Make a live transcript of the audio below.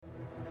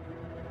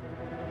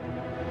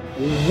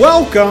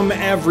Welcome,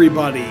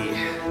 everybody,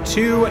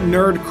 to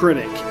Nerd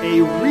Critic, a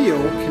real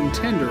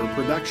contender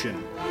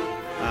production.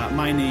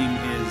 My name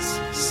is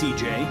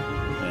CJ.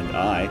 And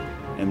I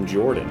am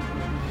Jordan.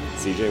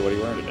 CJ, what are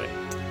you wearing today?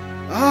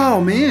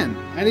 Oh, man.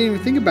 I didn't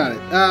even think about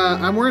it.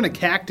 I'm wearing a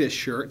cactus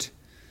shirt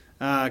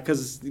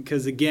because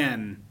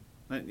again,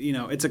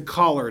 it's a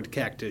collared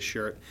cactus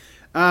shirt.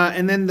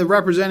 And then the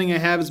representing I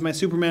have is my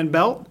Superman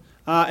belt.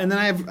 And then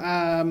I have,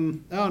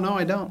 oh, no,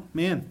 I don't.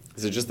 Man.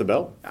 Is it just the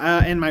belt?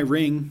 And my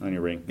ring. On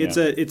your ring,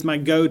 It's my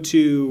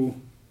go-to,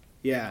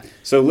 yeah.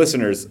 So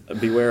listeners,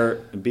 be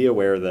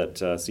aware that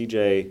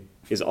CJ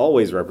is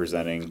always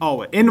representing.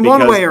 Always. In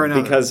one way or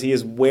another. Because he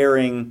is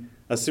wearing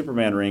a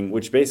Superman ring,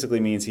 which basically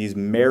means he's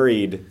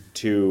married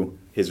to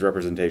his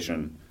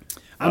representation.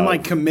 I'm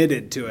like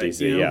committed to it.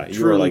 DC, yeah. You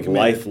Truly are like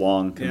committed.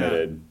 lifelong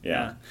committed.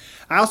 Yeah.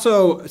 I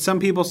also, some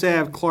people say I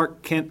have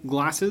Clark Kent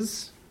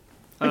glasses.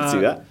 I can see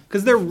that.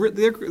 Because they're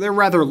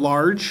rather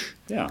large.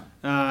 Yeah.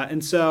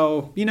 And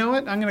so, you know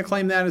what? I'm going to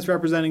claim that as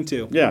representing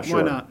too. Yeah, sure.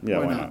 Why not? Yeah,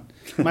 why not?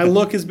 My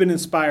look has been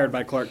inspired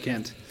by Clark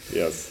Kent.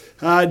 Yes.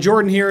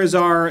 Jordan here is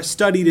our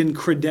studied and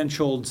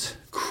credentialed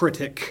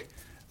critic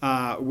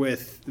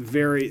with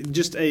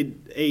just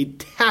a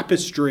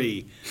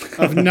tapestry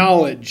I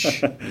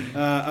knowledge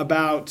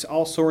about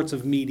all sorts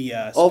of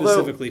media,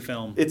 specifically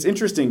film. It's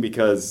interesting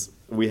because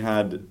we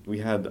had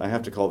I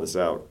have to call this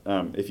out.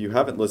 If you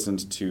haven't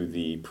listened to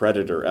the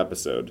Predator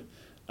episode,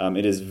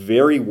 it is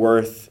very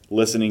worth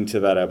listening to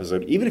that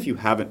episode. Even if you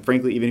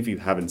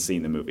haven't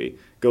seen the movie,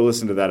 go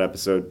listen to that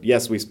episode.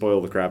 Yes, we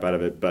spoiled the crap out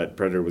of it, but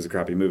Predator was a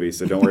crappy movie,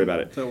 so don't worry about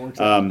it.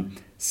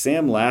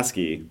 Sam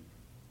Lasky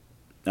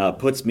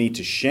puts me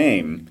to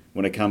shame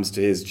when it comes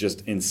to his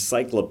just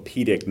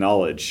encyclopedic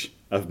knowledge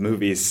of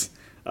movies,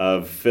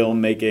 of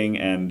filmmaking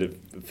and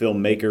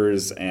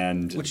filmmakers,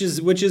 and which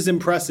is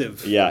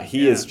impressive. Yeah,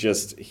 he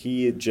just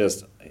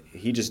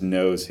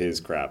knows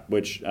his crap,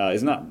 which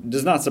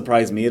does not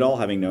surprise me at all,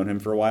 having known him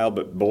for a while.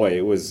 But boy,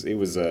 it was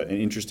an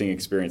interesting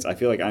experience. I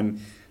feel like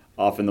I'm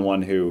often the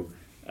one who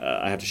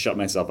I have to shut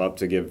myself up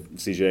to give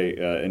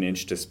CJ an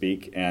inch to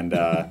speak, and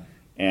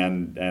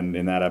and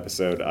in that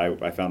episode,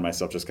 I found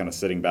myself just kind of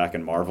sitting back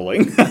and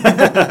marveling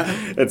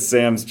at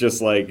Sam's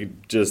just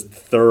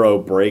thorough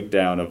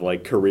breakdown of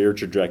like career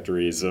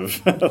trajectories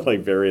of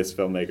like various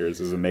filmmakers.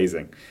 Is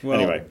amazing.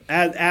 Well, anyway,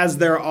 as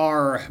there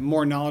are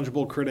more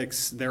knowledgeable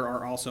critics, there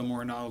are also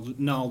more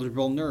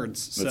knowledgeable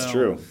nerds.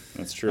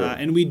 That's true.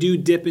 And we do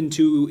dip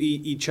into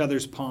each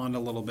other's pond a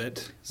little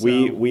bit.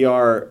 So. We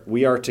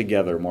are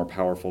together more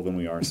powerful than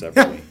we are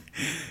separately.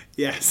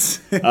 Yes.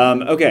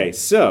 Okay,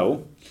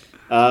 so.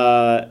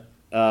 They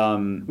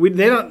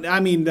don't. I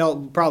mean,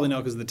 they'll probably know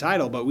because of the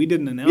title, but we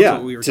didn't announce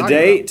what we were talking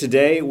about.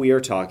 Today we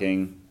are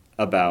talking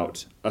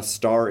about A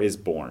Star Is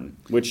Born,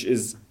 which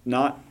is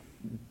not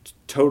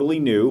totally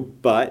new,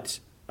 but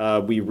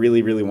we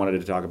really, really wanted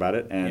to talk about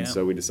it, and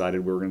so we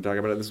decided we were going to talk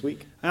about it this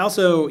week. I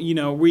also,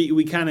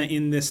 we kind of,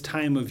 in this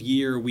time of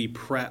year, we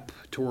prep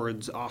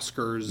towards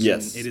Oscars.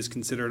 Yes. And it is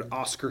considered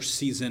Oscar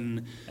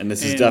season. And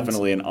this is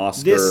definitely an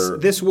Oscar.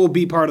 This will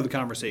be part of the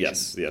conversation.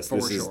 Yes.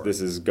 Sure.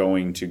 This is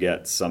going to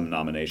get some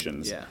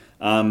nominations. Yeah.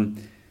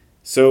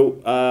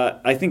 So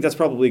I think that's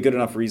probably a good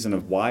enough reason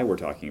of why we're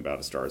talking about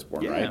A Star Is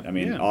Born, right? I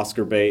mean,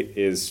 Oscar bait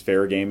is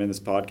fair game in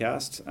this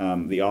podcast.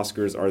 The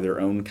Oscars are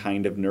their own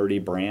kind of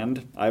nerdy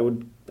brand, I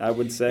would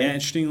say. Yeah,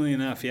 interestingly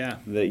enough, yeah.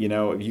 That,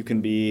 you can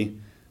be,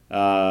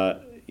 I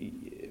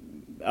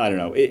don't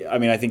know.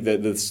 I think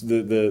that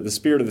the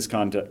spirit of this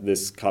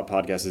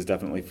podcast is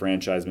definitely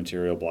franchise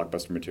material,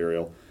 blockbuster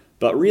material.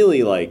 But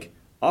really, like,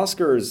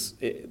 Oscars,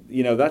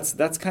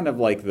 that's kind of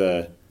like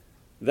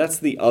that's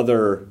the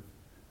other...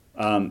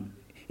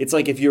 it's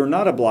like if you're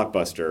not a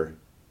blockbuster,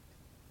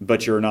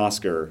 but you're an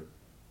Oscar,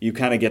 you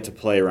kind of get to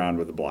play around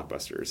with the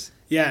blockbusters.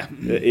 Yeah,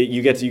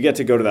 you get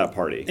to go to that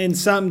party. And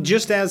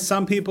just as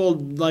some people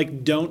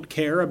like don't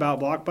care about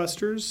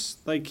blockbusters,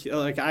 like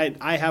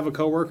I have a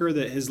coworker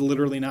that has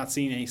literally not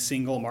seen a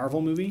single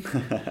Marvel movie.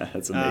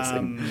 That's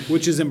amazing,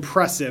 which is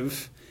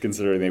impressive.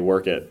 Considering they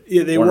work at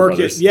they work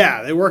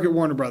at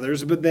Warner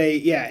Brothers, but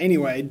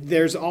anyway,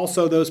 there's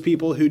also those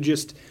people who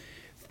just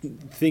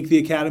think the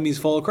Academy's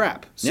full of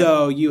crap.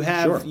 So you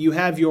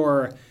have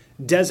your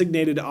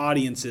designated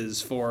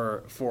audiences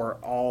for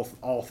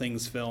all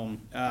things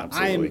film.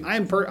 Absolutely.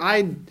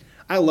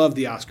 I love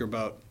the Oscar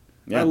boat.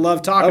 Yeah. I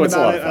love talking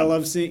about it. I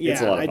love seeing.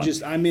 It's a lot of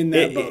fun. I'm in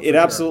that boat. It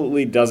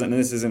absolutely doesn't. And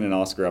this isn't an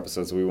Oscar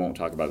episode, so we won't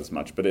talk about this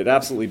much. But it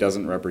absolutely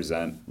doesn't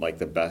represent like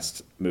the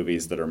best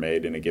movies that are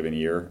made in a given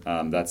year.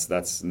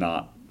 That's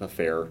not a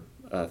fair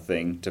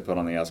thing to put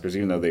on the Oscars,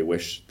 even though they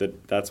wish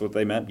that that's what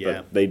they meant. Yeah.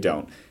 But they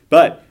don't.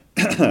 But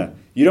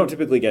you don't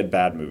typically get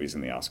bad movies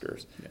in the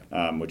Oscars,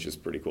 which is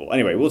pretty cool.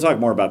 Anyway, we'll talk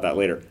more about that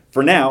later.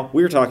 For now,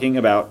 we're talking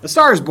about A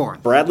Star Is Born.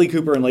 Bradley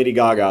Cooper and Lady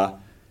Gaga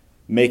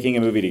making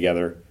a movie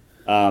together.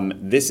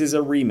 This is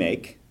a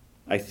remake.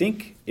 I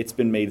think it's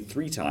been made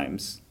 3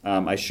 times.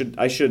 I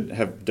should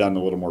have done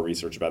a little more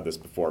research about this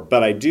before,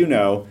 but I do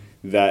know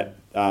that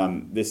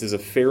this is a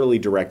fairly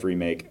direct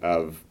remake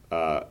of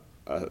a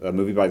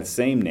movie by the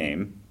same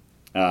name,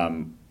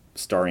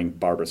 starring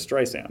Barbara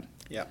Streisand.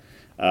 Yeah.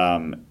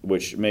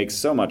 Which makes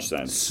so much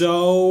sense.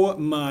 So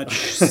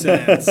much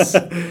sense.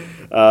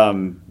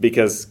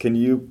 Because can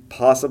you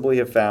possibly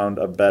have found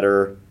a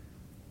better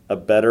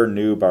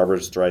new Barbara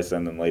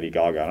Streisand than Lady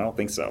Gaga? I don't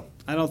think so.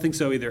 I don't think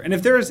so either. And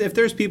if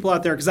there's people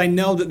out there, because I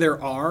know that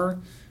there are,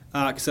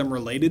 because I'm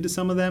related to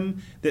some of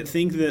them, that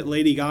think that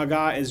Lady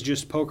Gaga is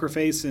just Poker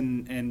Face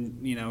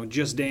and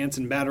Just Dance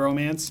and Bad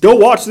Romance. Go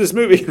watch this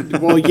movie.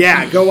 Well,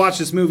 yeah, go watch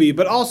this movie.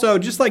 But also,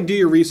 just do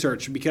your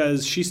research,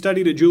 because she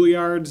studied at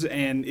Juilliard's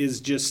and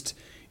is just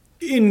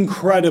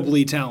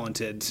incredibly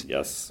talented.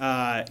 Yes.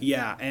 I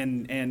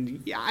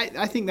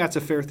think that's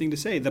a fair thing to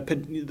say. The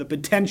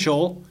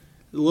potential,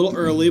 a little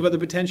early, but the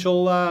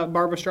potential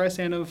Barbara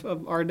Streisand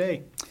of our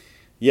day.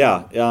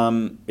 Yeah,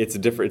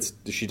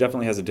 she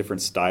definitely has a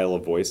different style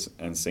of voice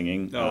and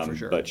singing. Oh, for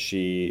sure. But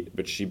she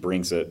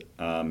brings it.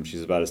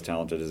 She's about as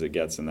talented as it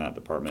gets in that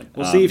department.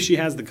 We'll see if she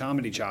has the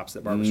comedy chops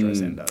that Barbara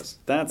Streisand does.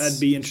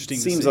 That'd be interesting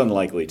to see. Seems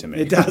unlikely to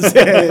me. It does.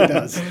 It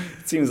does.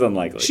 It seems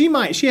unlikely. She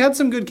might. She had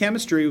some good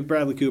chemistry with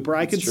Bradley Cooper.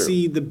 I could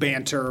see the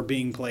banter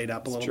being played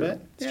up a little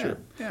bit. It's true.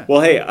 Yeah.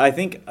 Well, hey, I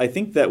think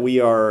that we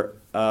are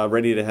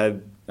ready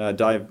to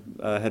dive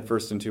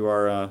headfirst into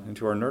our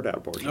nerd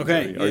out portion.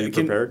 Okay. Are you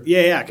prepared?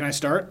 Yeah. Can I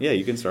start? Yeah,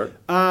 you can start.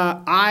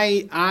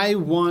 I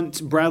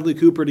want Bradley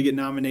Cooper to get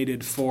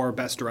nominated for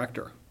Best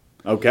Director.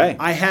 Okay.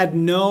 I had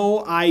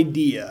no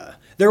idea.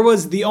 There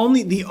was the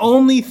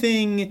only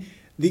thing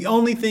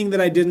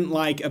that I didn't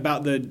like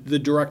about the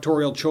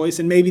directorial choice,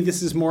 and maybe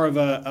this is more of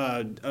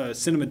a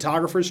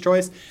cinematographer's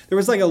choice. There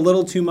was a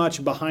little too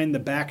much behind the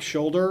back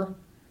shoulder.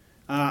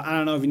 I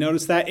don't know if you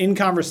noticed that. In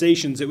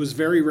Conversations, it was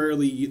very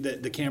rarely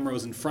that the camera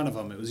was in front of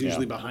him. It was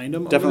usually behind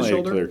him. Definitely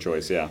over the shoulder. A clear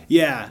choice, yeah.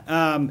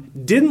 Yeah.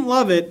 Didn't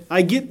love it.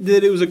 I get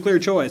that it was a clear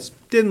choice.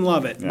 Didn't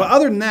love it. Yeah. But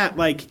other than that,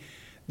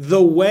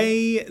 the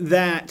way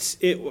that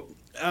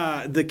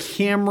the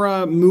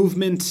camera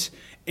movement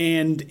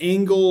and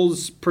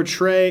angles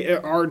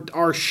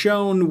are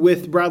shown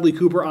with Bradley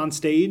Cooper on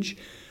stage,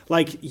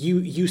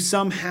 you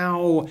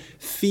somehow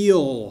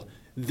feel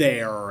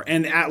there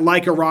and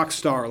like a rock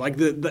star,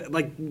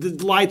 the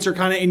lights are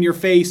kind of in your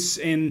face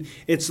and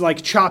it's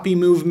choppy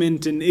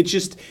movement, and it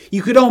just,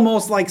 you could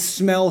almost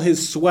smell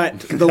his sweat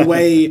the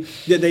way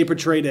that they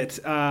portrayed it.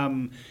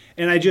 And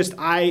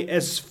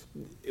as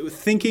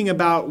thinking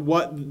about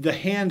what the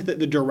hand that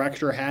the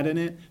director had in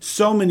it,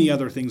 so many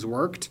other things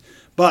worked,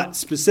 but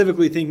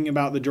specifically thinking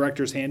about the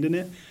director's hand in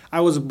it, I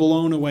was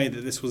blown away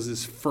that this was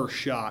his first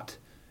shot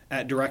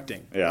at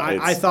directing. Yeah,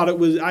 I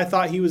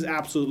thought he was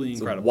absolutely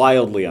incredible.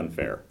 Wildly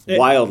unfair.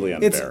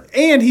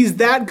 And he's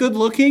that good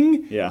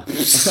looking. Yeah,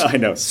 I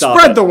know.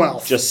 Spread the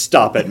wealth. Just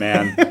stop it,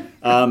 man.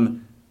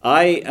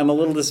 I am a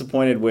little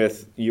disappointed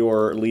with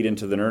your lead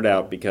into the nerd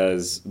out,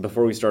 because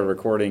before we started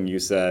recording, you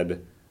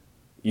said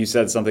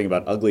something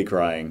about ugly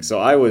crying. So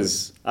I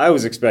was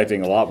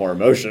expecting a lot more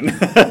emotion.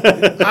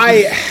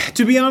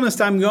 To be honest,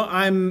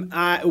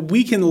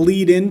 we can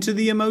lead into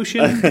the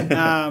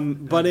emotion,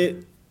 but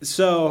it.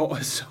 So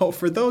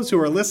for those who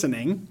are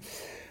listening,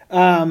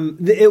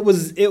 it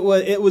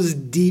was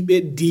deep.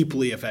 It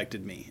deeply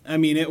affected me. I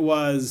mean, it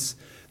was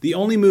the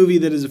only movie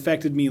that has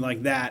affected me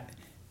like that.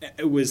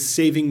 It was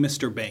Saving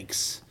Mr.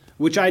 Banks,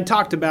 which I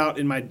talked about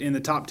in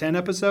the top 10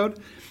 episode.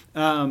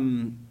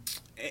 And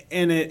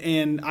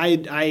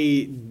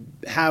I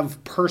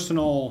have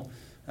personal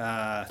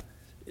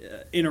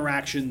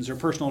interactions or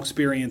personal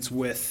experience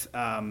with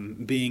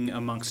being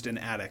amongst an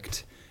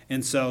addict,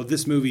 and so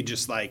this movie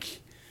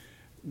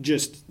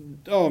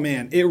oh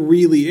man, it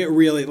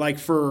really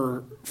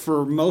for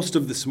most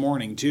of this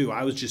morning too,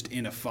 I was just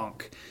in a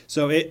funk.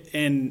 So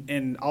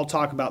and I'll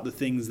talk about the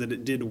things that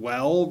it did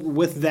well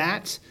with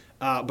that,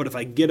 but if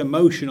I get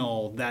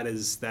emotional, that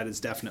is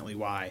definitely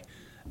why.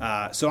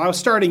 So I was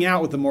starting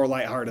out with the more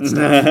lighthearted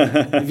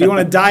stuff. If you want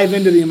to dive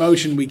into the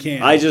emotion, we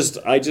can. I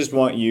just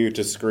want you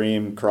to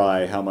scream,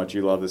 cry how much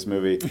you love this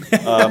movie,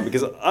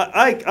 because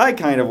I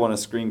kind of want to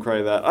scream,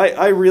 cry that.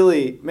 I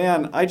really,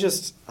 man,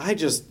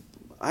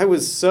 I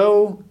was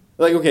so,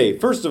 okay,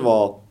 first of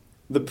all,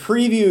 the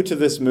preview to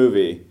this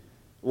movie,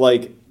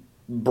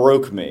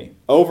 broke me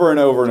over and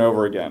over and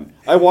over again.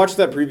 I watched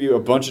that preview a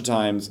bunch of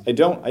times. I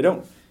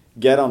don't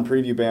get on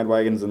preview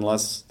bandwagons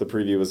unless the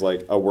preview is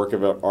a work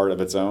of art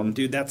of its own.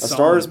 Dude, that's A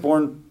Star is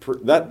Born,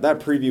 that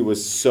preview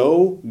was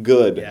so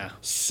good. Yeah.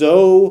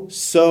 So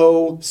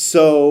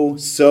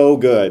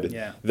good.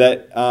 Yeah.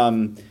 That,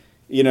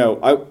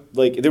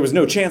 there was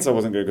no chance I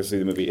wasn't going to go see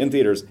the movie in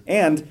theaters.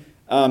 And,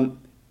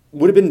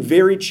 would have been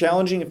very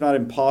challenging, if not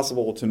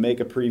impossible, to make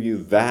a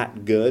preview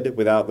that good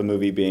without the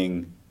movie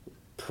being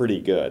pretty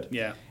good.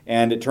 Yeah.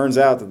 And it turns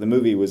out that the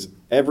movie was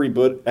every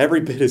bit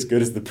as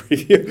good as the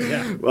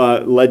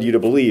preview led you to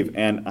believe.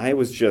 And I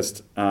was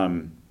just,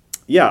 of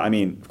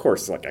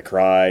course, I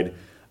cried,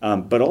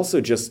 but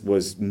also just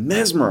was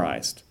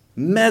mesmerized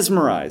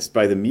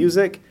by the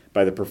music,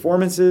 by the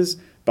performances,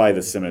 by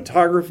the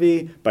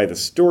cinematography, by the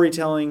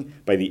storytelling,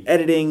 by the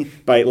editing,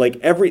 by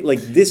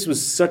this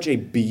was such a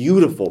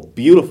beautiful,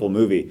 beautiful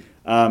movie.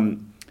 I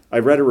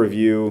read a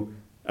review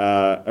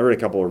I read a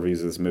couple of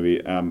reviews of this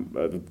movie,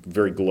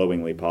 very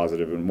glowingly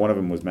positive, and one of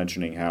them was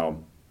mentioning how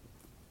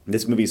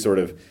this movie sort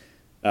of,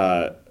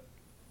 I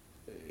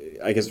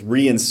guess,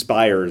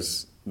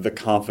 re-inspires the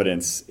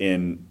confidence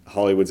in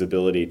Hollywood's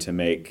ability to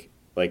make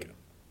like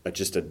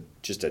just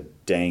a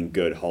dang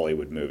good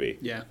Hollywood movie.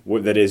 Yeah.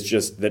 That is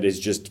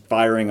just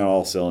firing on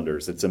all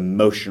cylinders. It's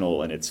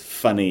emotional and it's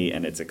funny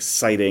and it's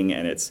exciting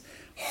and it's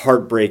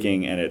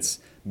heartbreaking and it's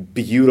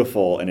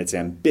beautiful and it's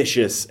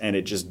ambitious and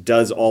it just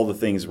does all the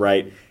things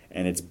right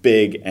and it's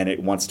big and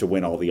it wants to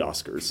win all the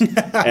Oscars.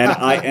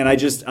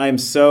 I'm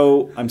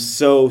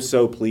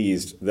so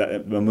pleased that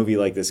a movie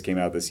like this came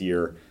out this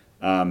year,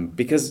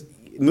 because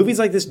movies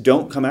like this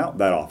don't come out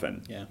that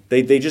often. Yeah.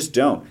 They just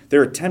don't.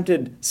 They're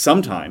attempted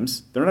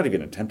sometimes. They're not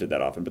even attempted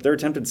that often, but they're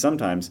attempted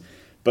sometimes.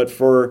 But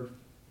for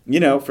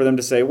them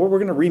to say, well, we're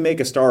going to remake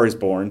A Star Is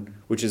Born,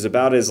 which is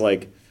about as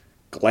like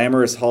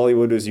glamorous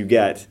Hollywood as you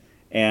get.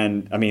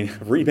 And I mean,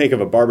 a remake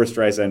of a Barbra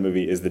Streisand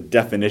movie is the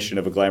definition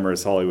of a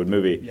glamorous Hollywood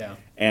movie. Yeah.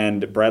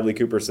 And Bradley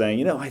Cooper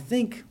saying, I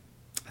think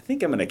I'm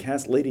going to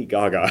cast Lady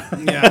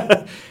Gaga.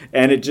 Yeah.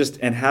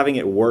 and having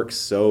it work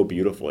so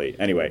beautifully.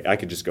 Anyway, I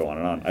could just go on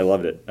and on. I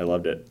loved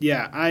it.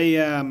 Yeah,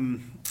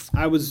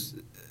 I was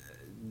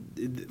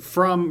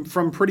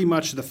from pretty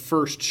much the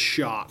first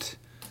shot,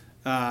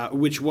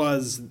 which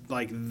was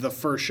like the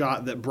first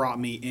shot that brought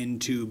me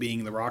into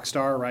being the rock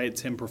star. Right, it's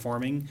him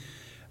performing.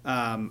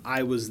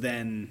 I was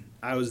then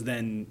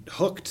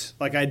hooked.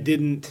 Like I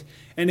didn't,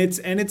 and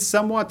it's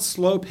somewhat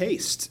slow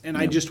paced, and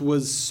I just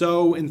was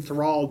so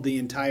enthralled the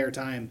entire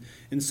time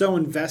and so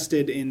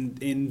invested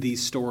in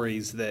these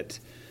stories that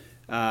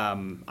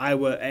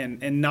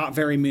and not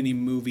very many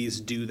movies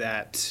do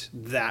that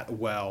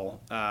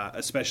well,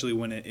 especially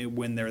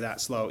when they're that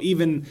slow.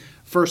 Even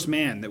First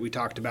Man that we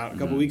talked about a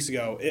couple weeks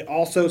ago, it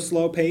also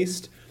slow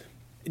paced.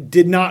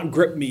 Did not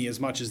grip me as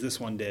much as this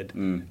one did.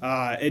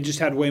 It just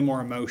had way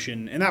more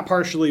emotion, and that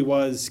partially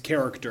was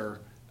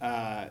character.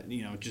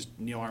 Just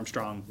Neil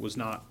Armstrong was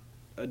not.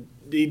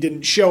 He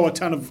didn't show a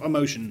ton of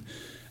emotion,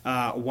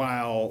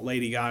 while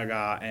Lady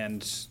Gaga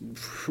and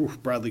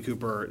Bradley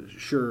Cooper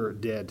sure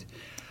did.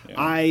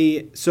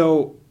 Yeah.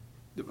 So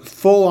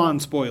full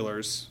on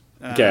spoilers.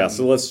 Okay,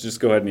 so let's just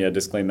go ahead and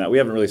disclaim that we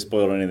haven't really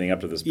spoiled anything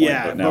up to this point.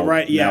 Yeah, now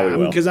we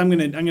will. Because I'm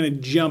gonna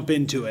jump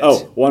into it.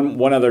 Oh,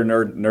 one other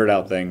nerd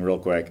out thing, real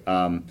quick.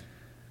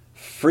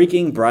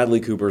 Freaking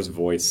Bradley Cooper's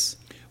voice.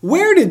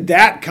 Where did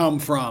that come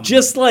from?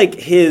 Just like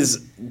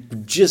his,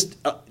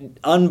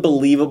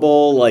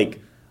 unbelievable,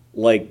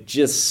 like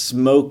just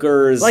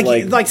smokers,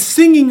 like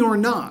singing or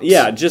not.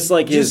 Yeah, just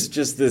like his,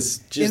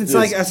 this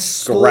like a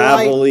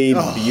gravelly,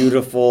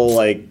 beautiful,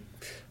 like,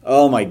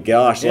 oh my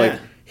gosh, like.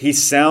 He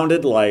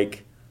sounded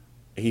like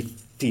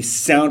he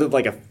sounded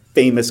like a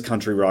famous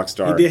country rock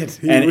star. He did.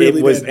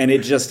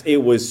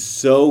 It was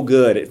so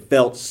good. It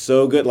felt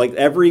so good. Like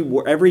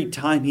every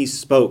time he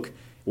spoke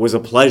was a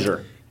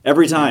pleasure.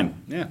 Every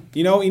time. Yeah.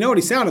 You know what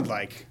he sounded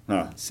like?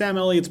 Huh. Sam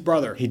Elliott's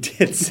brother. He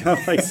did sound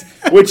like,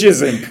 which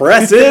is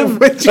impressive.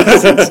 Which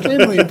is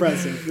extremely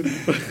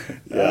impressive.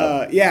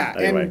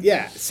 Anyway.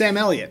 And Sam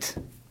Elliott.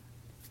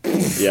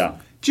 Yeah.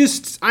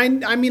 I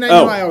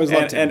know I always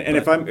loved him. And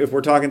if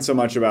we're talking so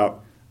much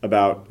about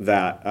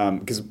that,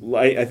 because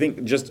I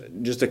think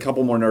just a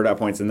couple more nerd out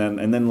points, and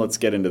then let's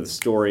get into the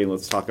story.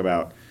 Let's talk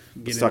about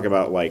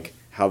like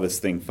how this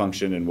thing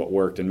functioned and what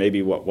worked, and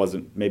maybe what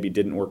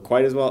didn't work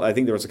quite as well. I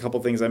think there was a couple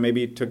things I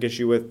maybe took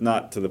issue with,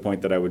 not to the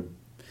point that I would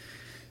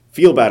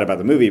feel bad about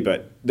the movie,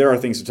 but there are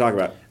things to talk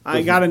about.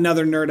 I got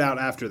another nerd out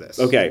after this.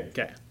 Okay.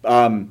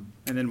 And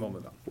then we'll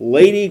move on.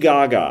 Lady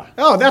Gaga.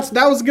 Oh, that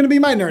was going to be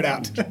my nerd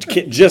out.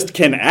 just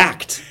can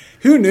act.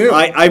 Who knew?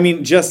 I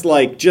mean, just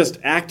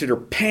acted her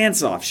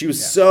pants off. She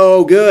was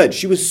so good.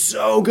 She was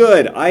so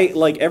good.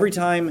 Every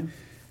time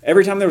there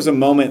was a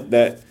moment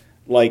that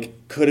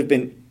could have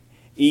been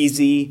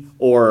easy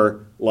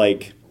or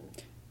like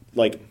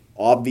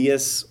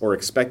obvious or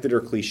expected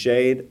or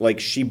cliched,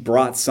 she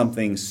brought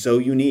something so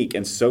unique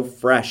and so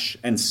fresh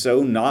and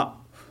so not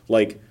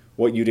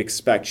what you'd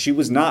expect. She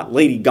was not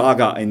Lady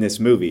Gaga in this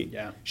movie.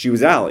 Yeah. She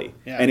was Ally.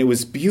 Yeah. And it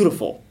was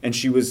beautiful. And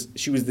she was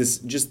this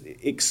just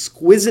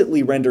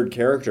exquisitely rendered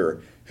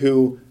character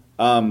who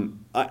I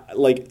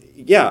watched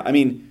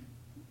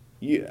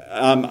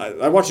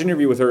an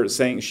interview with her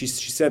saying she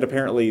said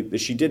apparently that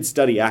she did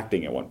study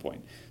acting at one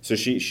point. So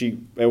she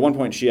at one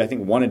point she I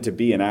think wanted to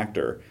be an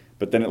actor,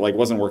 but then it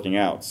wasn't working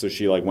out. So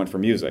she went for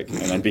music and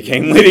then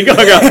became Lady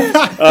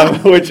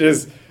Gaga, which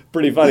is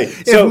pretty funny.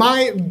 So,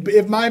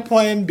 if my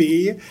plan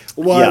B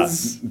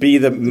was be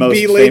the most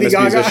famous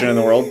musician in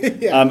the world.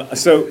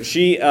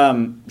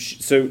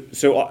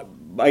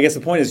 I guess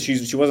the point is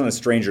she wasn't a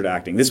stranger to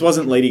acting. This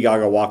wasn't Lady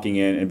Gaga walking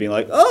in and being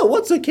like, "Oh,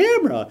 what's a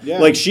camera?"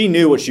 Yeah. She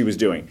knew what she was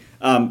doing.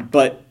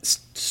 But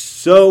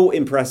so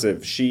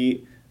impressive.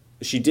 She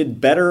did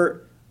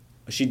better.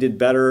 She did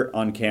better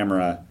on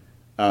camera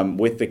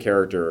with the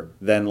character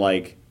than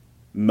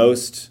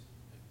most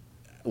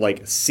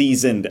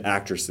seasoned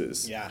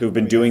actresses who've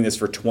been doing this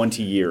for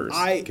 20 years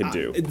could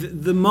do.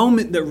 The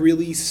moment that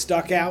really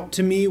stuck out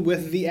to me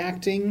with the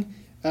acting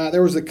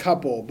There was a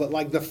couple, but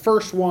like the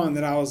first one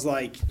that I was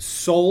like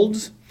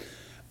sold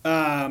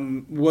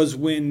was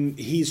when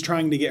he's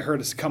trying to get her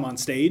to come on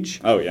stage.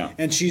 Oh yeah.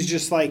 And she's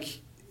just like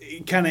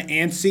kind of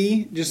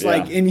antsy, just Yeah.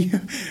 like, and you,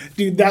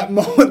 dude, that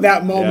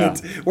moment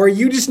where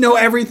you just know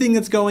everything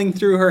that's going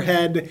through her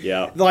head.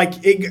 Yeah. Like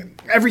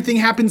everything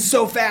happens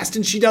so fast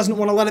and she doesn't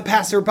want to let it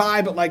pass her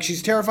by, but like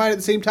she's terrified at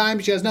the same time.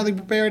 She has nothing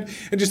prepared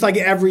and just like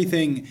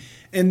everything.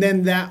 And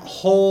then that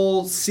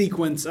whole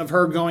sequence of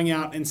her going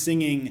out and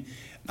singing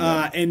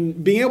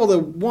and being able to,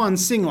 one,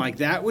 sing like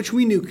that, which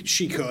we knew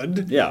she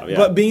could. Yeah, yeah.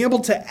 But being able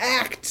to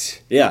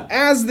act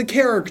as the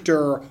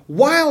character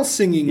while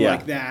singing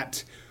like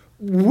that.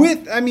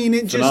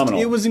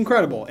 It was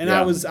incredible, and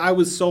I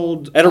was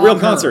sold at a real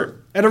her. concert.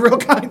 At a real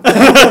concert,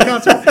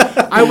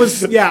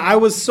 I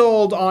was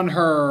sold on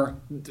her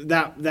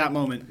that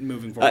moment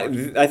moving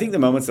forward. I think the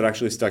moments that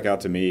actually stuck out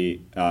to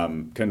me,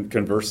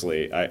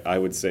 conversely, I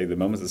would say the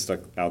moments that stuck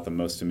out the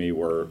most to me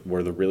were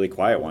the really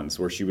quiet ones,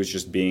 where she was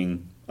just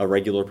being a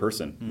regular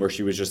person, where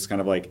she was just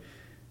kind of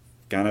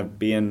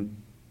being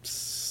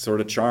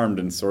sort of charmed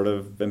and sort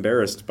of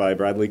embarrassed by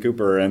Bradley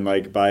Cooper and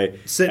like by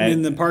sitting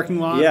in the parking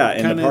lot. Yeah,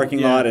 in the parking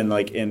lot and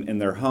like in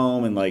their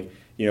home and like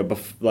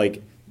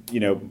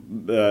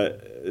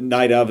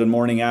night of and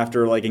morning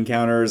after like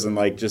encounters and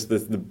like just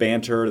the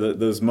banter,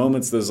 those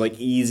moments, those like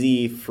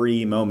easy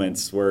free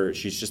moments where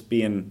she's just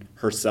being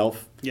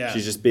herself. Yeah,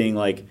 she's just being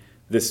like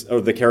this,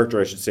 or the character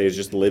I should say is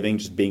just living,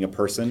 just being a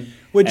person.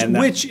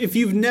 Which if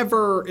you've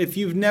never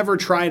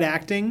tried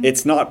acting,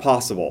 it's not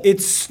possible.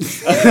 It's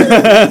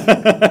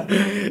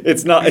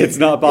it's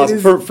not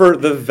possible for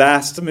the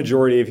vast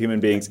majority of human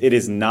beings. It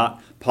is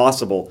not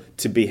possible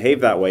to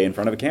behave that way in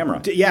front of a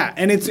camera. Yeah,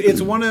 and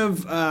it's one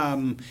of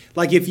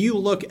like if you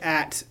look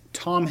at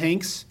Tom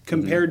Hanks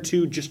compared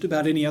to just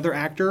about any other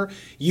actor,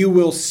 you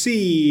will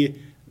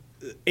see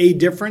a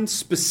difference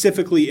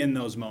specifically in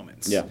those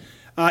moments. Yeah.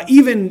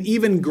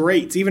 Even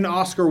greats, even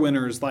Oscar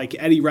winners like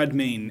Eddie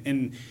Redmayne,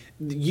 and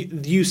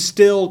you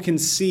still can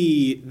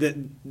see that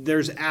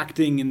there's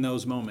acting in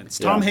those moments.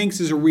 Tom Hanks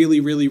is really,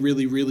 really,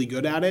 really, really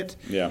good at it.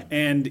 Yeah.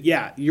 And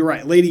yeah, you're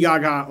right. Lady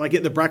Gaga, like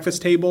at the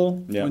breakfast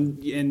table. Yeah.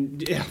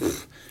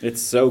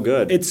 It's so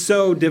good. It's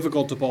so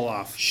difficult to pull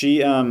off. She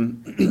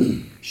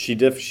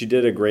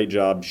did a great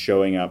job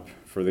showing up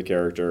for the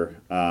character.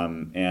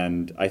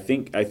 And I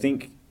think I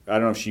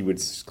don't know if she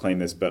would claim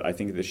this, but I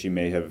think that she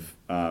may have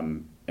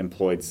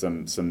employed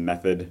some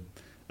method.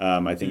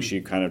 I think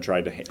she kind of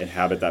tried to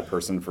inhabit that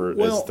person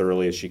as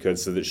thoroughly as she could,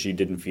 so that she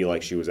didn't feel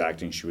like she was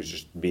acting; she was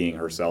just being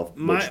herself.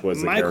 Which was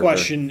the my character.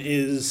 question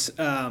is,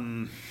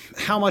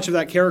 how much of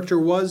that character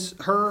was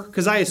her?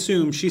 Because I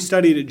assume she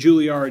studied at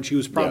Juilliard. She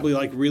was probably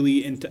like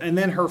really into, and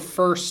then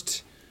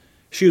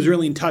she was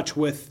really in touch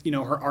with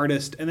her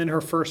artist, and then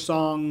her first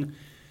song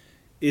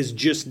is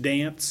Just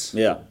Dance.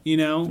 Yeah.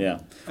 Yeah.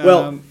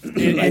 Well,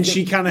 and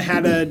she kind of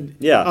had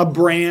a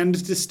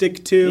brand to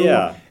stick to.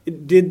 Yeah.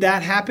 Did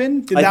that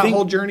happen? Did that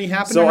whole journey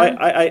happen? So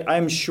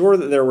I'm sure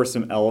that there were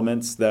some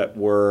elements that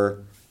were.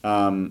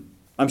 I'm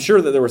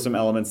sure that there were some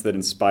elements that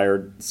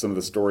inspired some of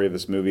the story of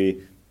this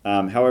movie.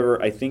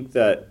 However, I think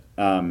that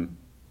and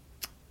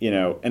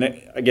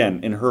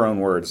again, in her own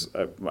words,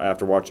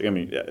 after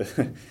watching,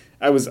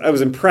 I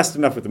was impressed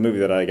enough with the movie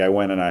that I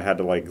went and I had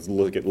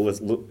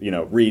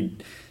to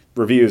read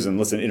reviews and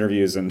listen to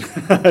interviews and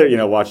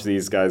watch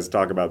these guys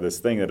talk about this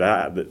thing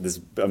this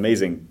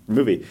amazing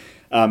movie.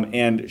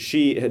 And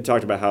she had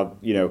talked about how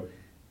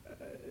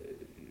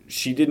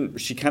she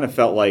kind of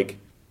felt like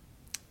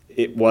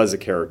it was a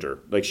character,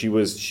 like she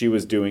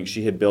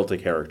had built a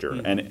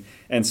character.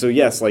 And so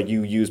yes, like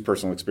you use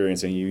personal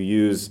experience and you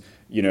use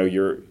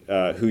your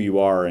who you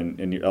are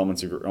and your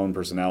elements of your own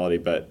personality,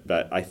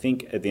 but I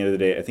think at the end of the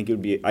day, I think it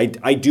would be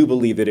I do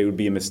believe that it would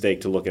be a mistake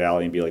to look at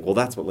Ally and be like, well,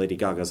 that's what Lady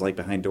Gaga's like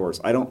behind doors.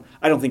 I don't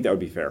think that would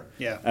be fair.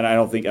 Yeah. And I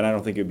don't think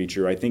it would be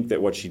true. I think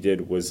that what she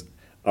did was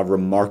a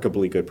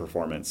remarkably good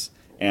performance.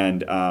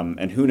 And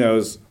who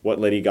knows what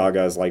Lady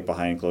Gaga is like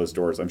behind closed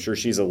doors. I'm sure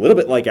she's a little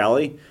bit like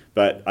Ally,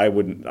 but I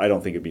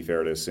don't think it'd be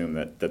fair to assume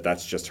that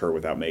that's just her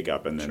without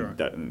makeup and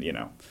then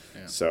Yeah.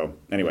 So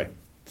anyway.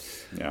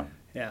 Yeah.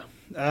 Yeah.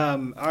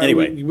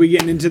 Anyway, we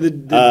getting into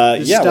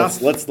the stuff.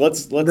 Let's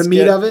the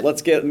meat of it.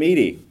 Let's get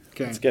meaty.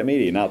 Okay. Let's get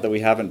meaty. Not that we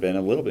haven't been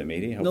a little bit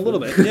meaty. Hopefully. A little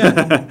bit,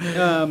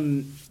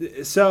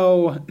 yeah.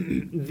 So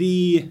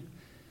the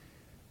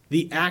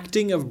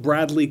acting of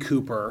Bradley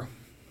Cooper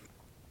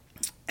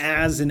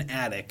as an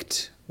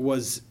addict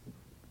was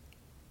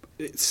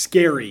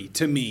scary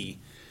to me.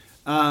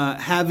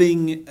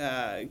 Having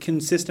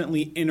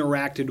consistently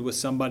interacted with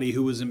somebody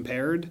who was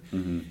impaired,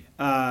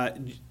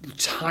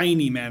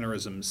 tiny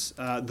mannerisms,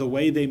 the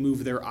way they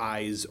move their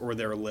eyes or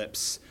their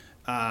lips,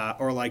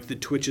 or like the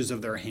twitches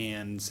of their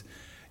hands,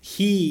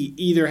 he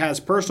either has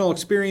personal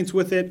experience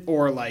with it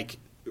or like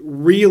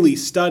really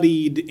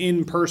studied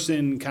in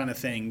person kind of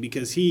thing,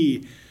 because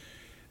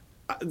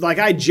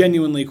I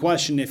genuinely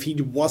question if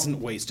he wasn't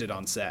wasted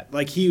on set.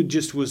 Like he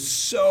just was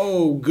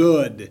so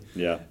good.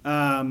 Yeah.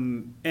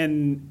 And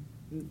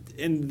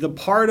the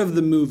part of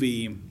the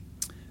movie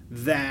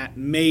that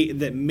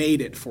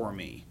made it for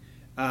me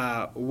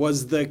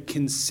was the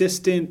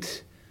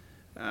consistent,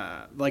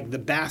 like the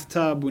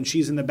bathtub, when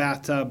she's in the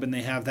bathtub and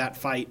they have that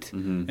fight,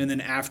 and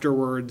then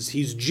afterwards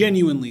he's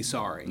genuinely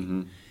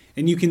sorry.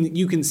 And you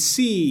can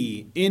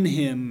see in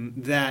him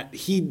that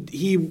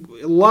he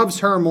loves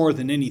her more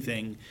than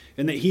anything,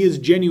 and that he is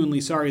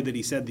genuinely sorry that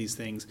he said these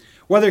things.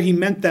 Whether he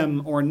meant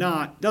them or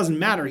not, doesn't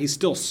matter. He's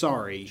still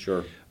sorry.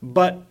 Sure.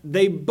 But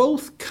they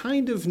both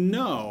kind of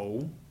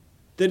know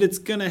that it's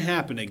going to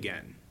happen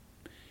again.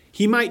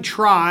 He might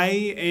try,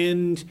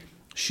 and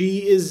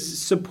she is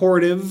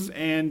supportive,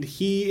 and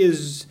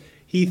he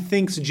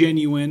thinks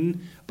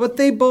genuine, but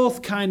they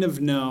both kind of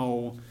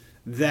know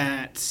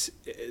that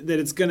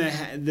it's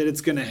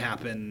gonna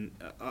happen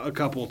a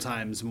couple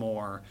times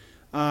more,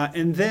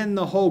 and then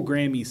the whole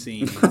Grammy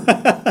scene,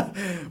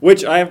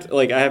 which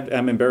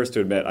I'm embarrassed to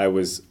admit, I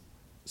was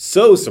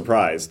so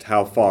surprised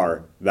how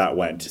far that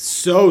went.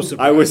 So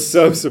surprised. I was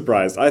so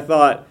surprised. I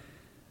thought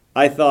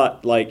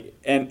like,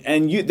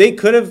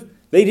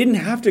 they didn't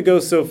have to go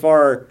so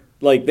far.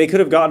 Like, they could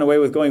have gotten away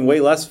with going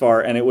way less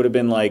far, and it would have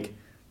been like,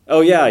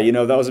 oh yeah,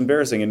 that was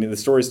embarrassing, and the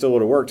story still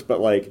would have worked.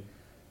 But like,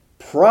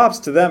 props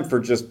to them for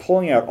just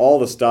pulling out all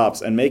the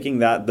stops and making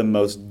that the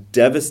most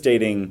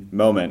devastating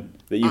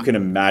moment that you can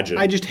imagine.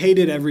 I just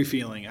hated every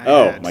feeling I had.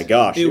 Oh my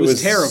gosh. It was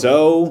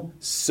terrible.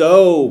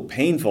 So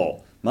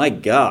painful. My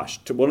gosh.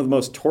 One of the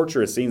most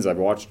torturous scenes I've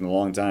watched in a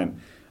long time.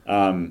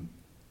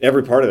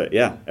 Every part of it.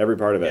 Yeah. Every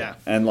part of it. Yeah.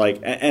 And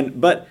like,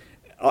 but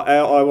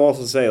I will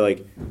also say,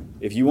 like,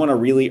 if you want to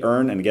really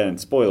earn, and again,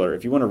 spoiler,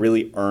 if you want to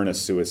really earn a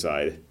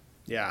suicide,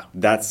 yeah,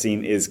 that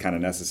scene is kind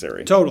of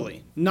necessary.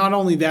 Totally. Not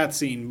only that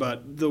scene,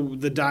 but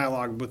the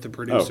dialogue with the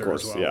producer, of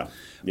course, as well. Yeah.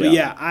 But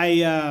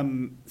yeah,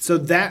 so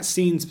that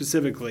scene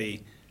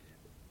specifically,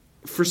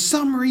 for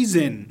some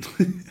reason,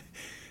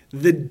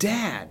 the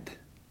dad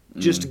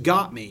just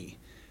got me,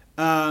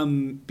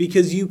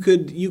 because you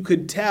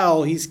could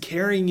tell he's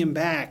carrying him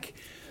back,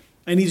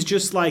 and he's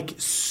just like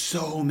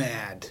so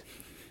mad.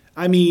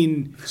 I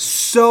mean,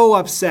 so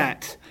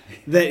upset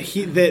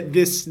that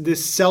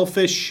this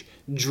selfish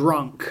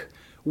drunk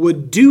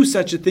would do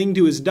such a thing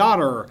to his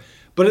daughter,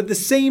 but at the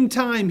same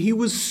time he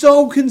was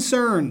so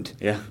concerned,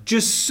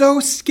 just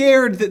so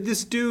scared that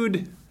this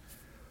dude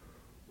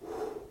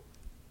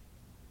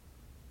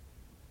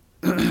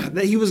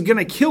that he was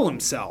gonna kill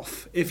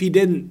himself if he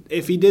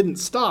didn't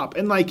stop.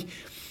 And like,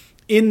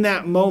 in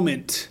that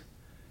moment,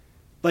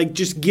 like,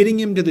 just getting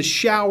him to the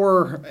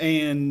shower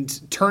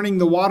and turning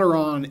the water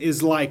on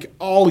is like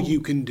all you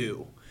can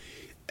do.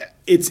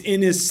 It's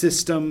in his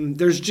system.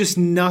 There's just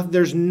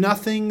there's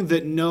nothing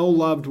that no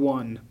loved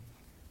one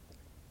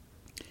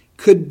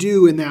could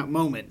do in that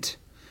moment.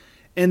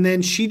 And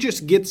then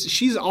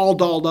she's all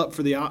dolled up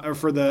for the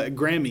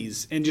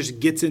Grammys and just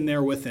gets in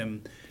there with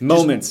him.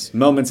 Moments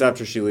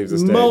after she leaves the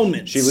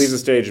stage. She leaves the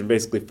stage and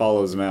basically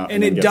follows him out.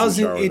 And it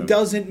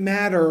doesn't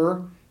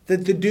matter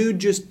that the dude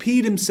just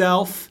peed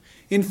himself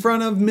in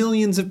front of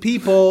millions of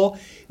people.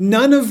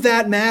 None of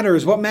that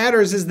matters. What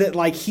matters is that,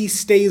 like, he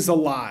stays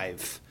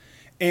alive.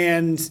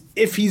 And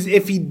if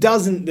he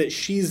doesn't, that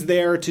she's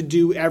there to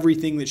do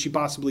everything that she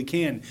possibly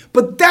can.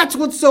 But that's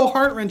what's so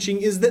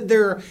heart-wrenching, is that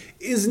there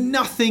is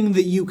nothing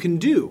that you can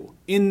do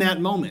in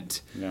that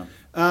moment. Yeah.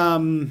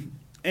 And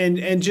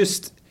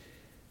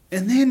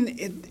then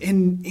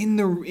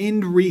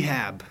in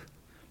rehab,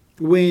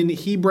 when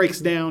he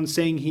breaks down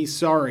saying he's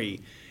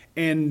sorry,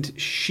 and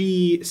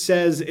she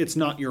says it's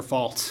not your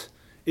fault,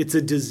 it's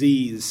a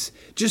disease,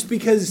 just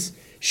because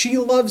she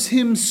loves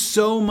him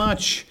so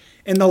much.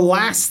 And the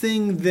last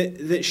thing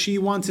that she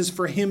wants is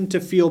for him to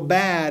feel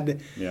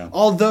bad,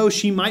 although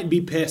she might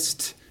be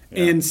pissed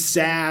and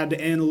sad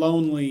and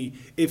lonely.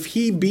 If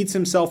he beats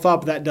himself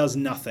up, that does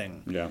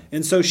nothing. Yeah.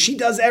 And so she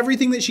does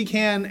everything that she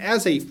can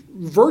as a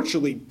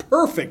virtually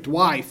perfect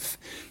wife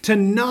to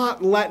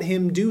not let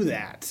him do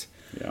that.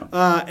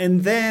 Yeah.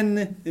 And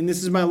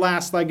this is my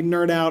last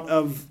nerd out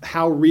of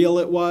how real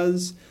it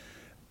was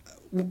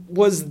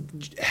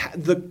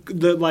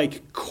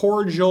the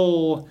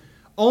cordial,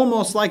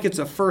 almost like it's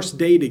a first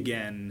date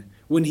again,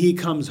 when he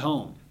comes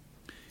home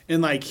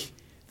and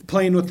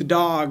playing with the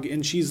dog,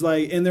 and she's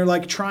and they're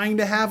trying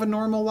to have a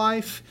normal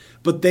life,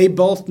 but they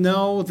both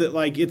know that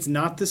it's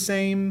not the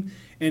same,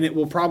 and it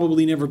will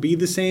probably never be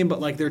the same,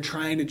 but they're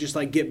trying to just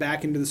get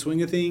back into the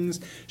swing of things.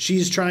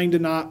 She's trying to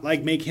not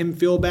make him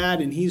feel bad,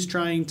 and he's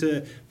trying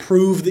to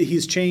prove that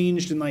he's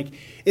changed, and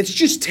it's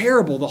just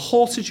terrible. The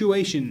whole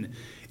situation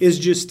is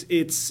just,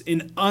 it's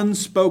an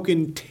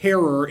unspoken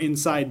terror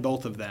inside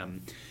both of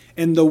them.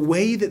 And the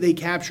way that they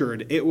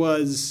captured it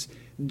was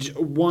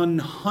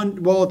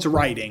 100, well, it's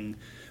writing,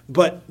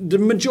 but the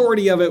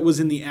majority of it was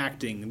in the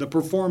acting, the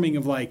performing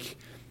of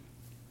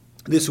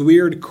this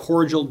weird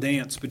cordial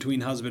dance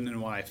between husband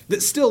and wife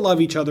that still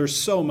love each other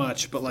so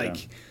much,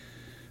 but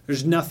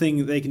there's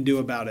nothing they can do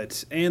about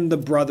it. And the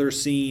brother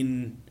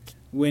scene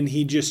when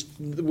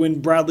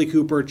Bradley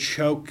Cooper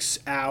chokes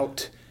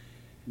out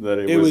that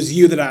it was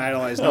you that I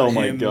idolized. Oh not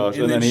my him. gosh!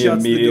 And And then he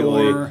shuts the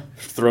immediately door.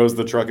 throws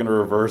the truck into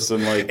reverse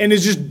and And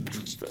it's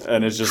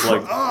just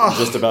like Ugh.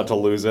 just about to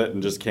lose it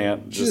and just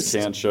can't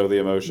show the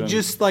emotion.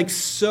 just like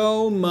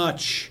so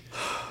much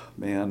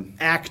Man,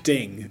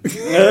 acting.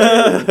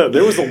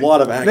 there was a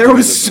lot of acting. There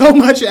was so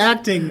much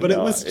acting, but it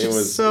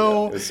was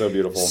so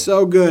beautiful,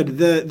 so good.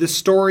 The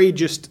story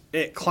just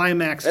it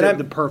climaxed at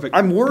the perfect.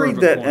 I'm worried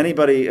perfect that point.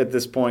 anybody at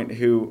this point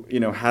who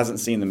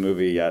hasn't seen the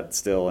movie yet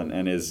still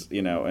and is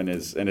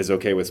is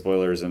okay with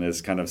spoilers and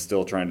is kind of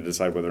still trying to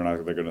decide whether or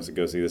not they're going to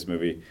go see this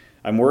movie.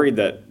 I'm worried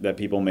that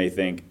people may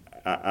think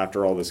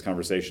after all this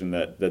conversation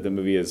that the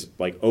movie is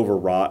like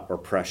overwrought or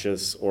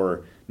precious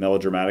or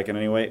melodramatic in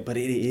any way, but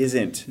it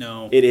isn't.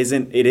 No. It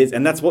isn't. It is,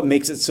 and that's what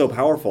makes it so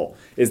powerful,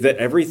 is that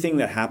everything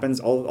that happens,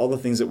 all the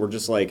things that we're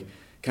just like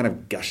kind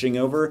of gushing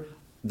over,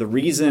 the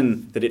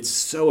reason that it's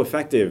so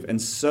effective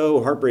and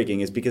so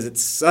heartbreaking is because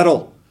it's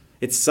subtle.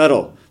 It's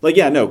subtle. Like,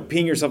 yeah, no,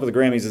 peeing yourself at the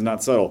Grammys is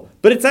not subtle,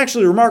 but it's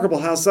actually remarkable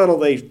how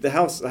subtle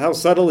how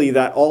subtly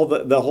that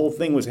the whole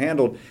thing was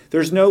handled.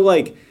 There's no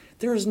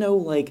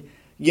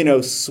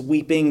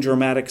sweeping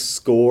dramatic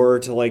score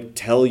to like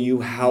tell you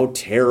how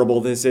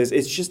terrible this is.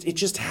 It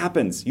just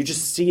happens. You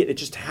just see it. It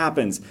just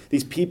happens.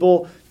 These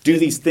people do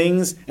these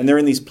things and they're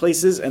in these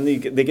places and they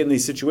get in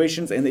these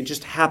situations and it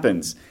just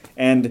happens.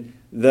 And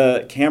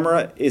the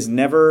camera is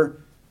never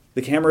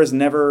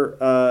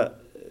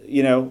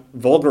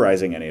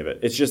vulgarizing any of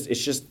it.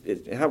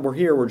 We're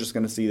here. We're just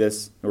going to see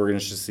this. We're going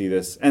to just see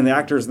this. And the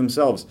actors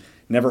themselves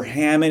never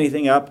ham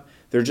anything up.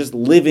 They're just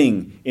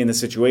living in the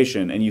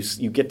situation, and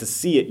you get to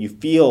see it. You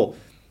feel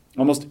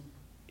almost,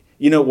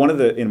 one of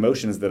the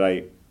emotions that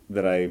I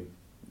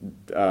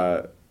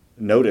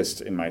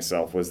noticed in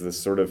myself was this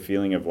sort of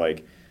feeling of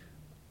like,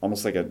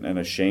 almost like an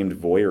ashamed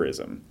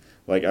voyeurism.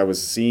 Like I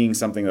was seeing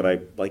something that I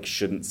like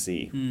shouldn't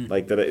see.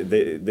 Like that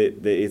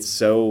it's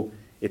so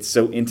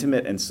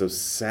intimate and so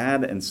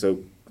sad and so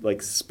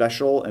like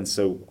special and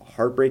so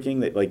heartbreaking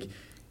that like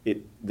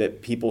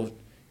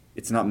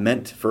it's not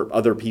meant for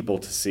other people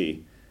to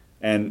see.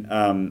 And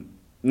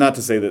not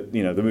to say that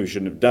the movie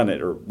shouldn't have done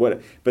it or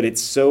what, but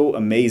it's so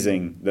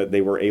amazing that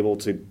they were able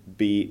to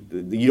be.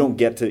 You don't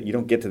get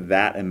to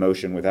that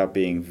emotion without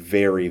being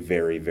very,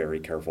 very, very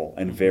careful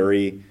and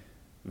very,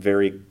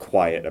 very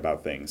quiet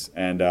about things.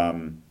 And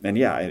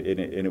yeah,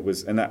 it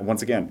was, and that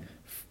once again,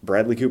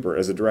 Bradley Cooper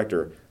as a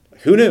director.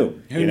 Who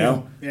knew? Who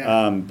knew?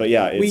 Yeah. But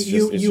yeah, it's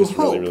just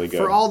really, really good.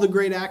 For all the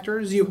great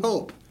actors, you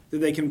hope that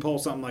they can pull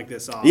something like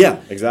this off. Yeah,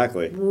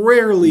 exactly.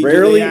 Rarely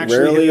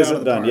is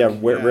it done. Yeah,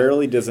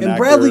 rarely does an actor. And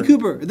Bradley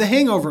Cooper, the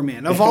Hangover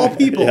man, of all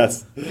people.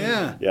 Yes.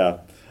 Yeah. Yeah.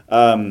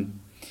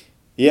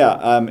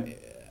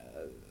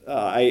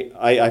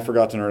 I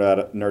forgot to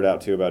nerd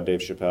out too about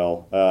Dave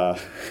Chappelle.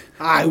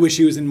 I wish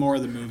he was in more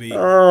of the movie.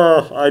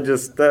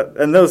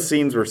 And those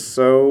scenes were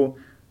so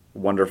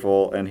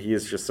wonderful, and he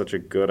is just such a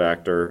good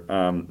actor.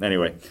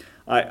 Anyway,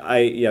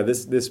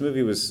 this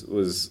movie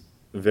was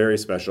very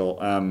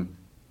special.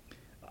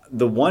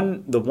 The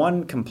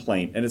one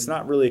complaint, and it's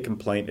not really a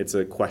complaint, it's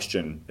a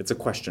question. It's a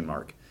question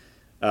mark.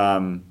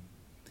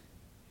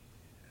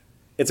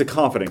 It's a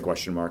confident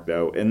question mark,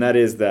 though, and that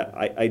is that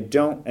I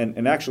don't,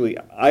 and actually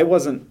I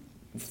wasn't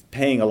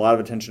paying a lot of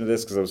attention to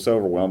this because I was so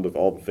overwhelmed with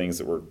all the things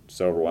that were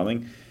so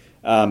overwhelming.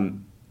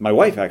 My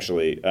wife,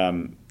 actually,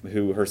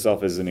 who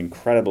herself is an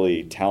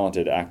incredibly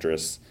talented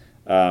actress,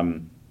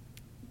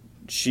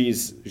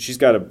 she's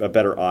got a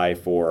better eye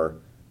for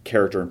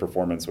character and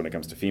performance when it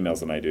comes to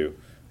females than I do.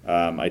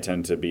 I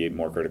tend to be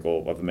more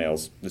critical of the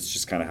males. It's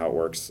just kind of how it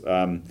works.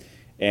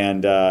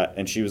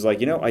 And she was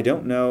like, I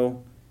don't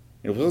know.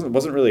 It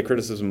wasn't really a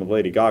criticism of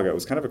Lady Gaga. It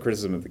was kind of a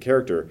criticism of the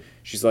character.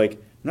 She's like, I'm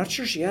not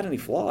sure she had any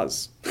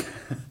flaws.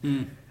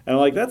 And I'm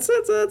like, that's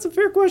a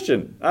fair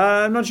question.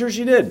 I'm not sure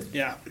she did.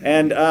 Yeah.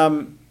 And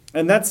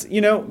that's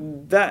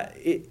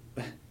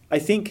I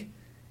think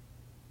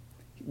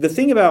the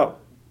thing about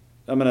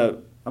I'm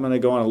gonna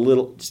go on a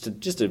little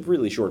just a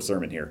really short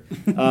sermon here.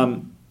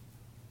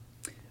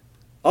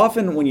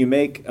 Often when you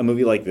make a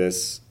movie like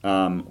this,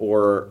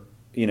 or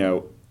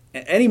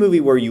any movie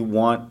where you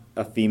want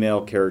a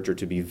female character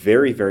to be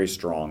very, very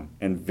strong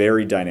and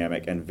very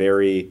dynamic and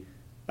very,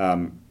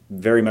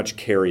 very much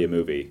carry a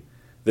movie,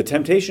 the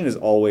temptation is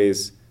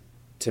always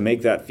to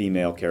make that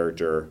female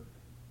character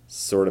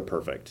sort of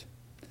perfect,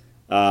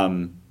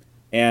 and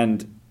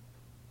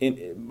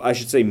I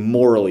should say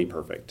morally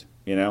perfect.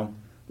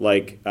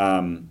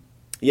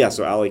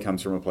 So Allie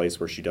comes from a place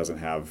where she doesn't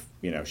have,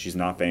 she's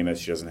not famous.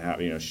 She doesn't have,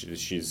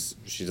 she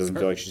doesn't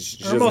feel like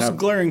she her most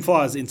glaring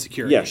flaw is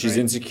insecurity. Yeah, she's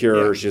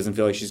insecure. Yeah. She doesn't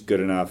feel like she's good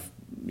enough.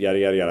 Yada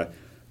yada yada.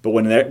 But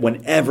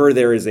whenever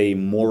there is a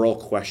moral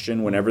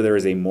question, whenever there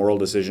is a moral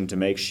decision to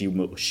make, she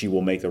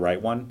will make the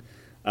right one.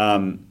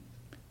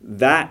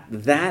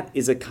 That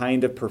is a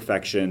kind of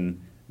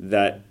perfection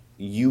that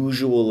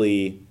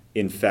usually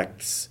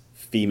infects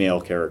female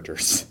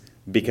characters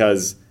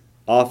because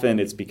often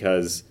it's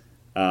because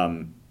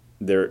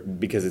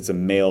it's a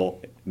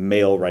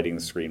male writing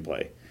the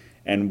screenplay.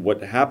 And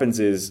what happens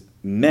is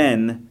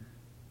men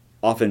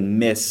often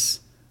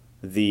miss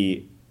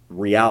the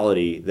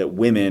reality that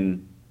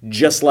women,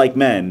 just like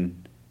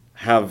men,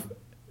 have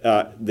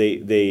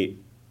they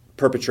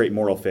perpetrate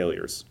moral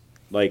failures.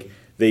 Like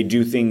they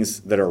do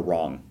things that are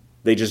wrong.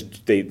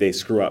 They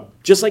screw up,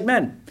 just like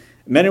men.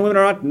 Men and women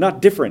are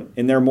not different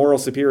in their moral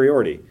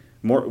superiority.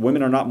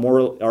 Women are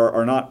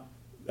not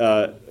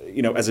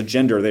as a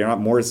gender, they are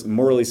not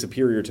morally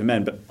superior to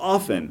men. But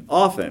often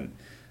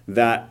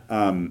that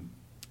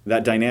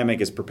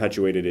dynamic is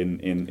perpetuated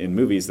in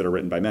movies that are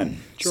written by men.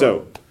 Sure.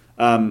 So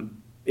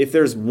if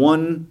there's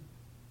one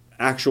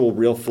actual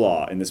real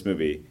flaw in this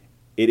movie,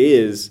 it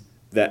is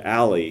that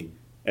Allie,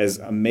 as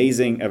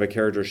amazing of a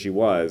character she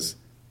was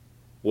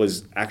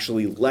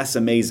actually less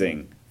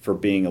amazing for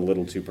being a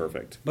little too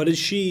perfect. But is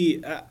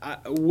she?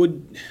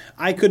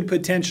 I could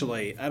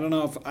potentially. I don't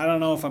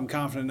know if I'm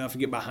confident enough to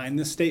get behind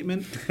this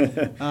statement.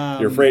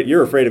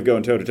 You're afraid of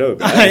going toe to toe.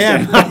 I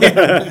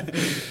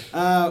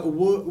am.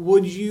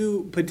 Would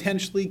you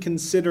potentially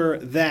consider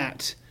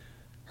that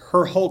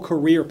her whole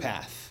career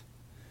path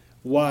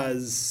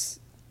was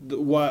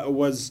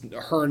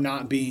her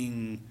not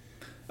being?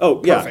 Oh,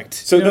 perfect.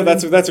 Yeah. So no,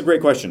 that's a great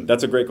question.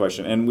 That's a great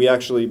question. And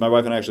my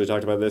wife and I actually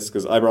talked about this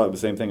because I brought up the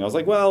same thing. I was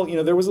like, well,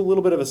 there was a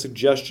little bit of a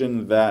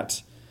suggestion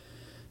that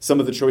some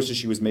of the choices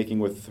she was making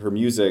with her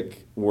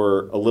music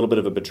were a little bit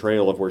of a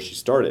betrayal of where she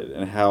started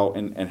and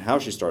how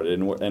she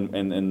started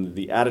and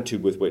the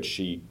attitude with which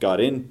she got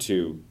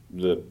into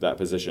that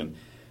position.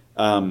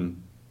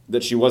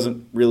 That she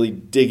wasn't really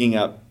digging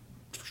up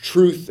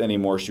truth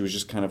anymore. She was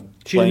just kind of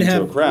playing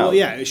to a crowd. Well,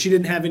 yeah, she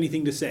didn't have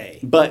anything to say.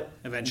 But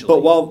eventually,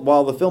 but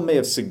while the film may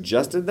have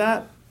suggested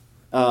that,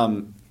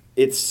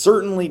 it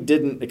certainly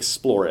didn't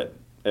explore it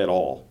at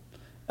all.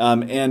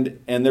 And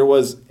there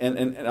was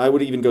and I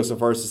would even go so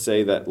far as to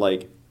say that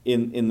like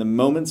in the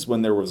moments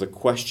when there was a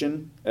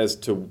question as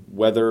to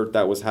whether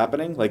that was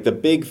happening, like the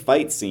big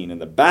fight scene in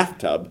the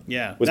bathtub,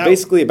 was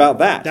basically about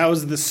that. That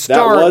was the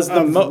start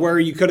of where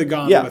you could have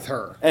gone with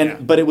her.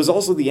 But it was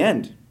also the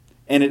end.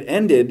 And it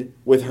ended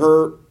with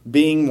her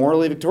being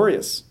morally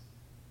victorious.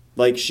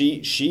 Like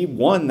she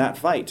won that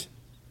fight.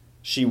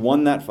 She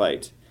won that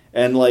fight.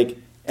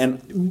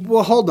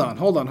 Well, hold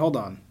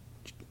on.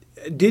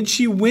 Did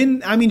she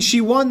win? I mean, she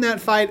won that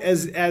fight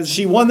as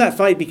she won that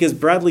fight because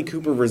Bradley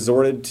Cooper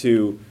resorted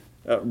to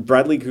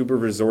the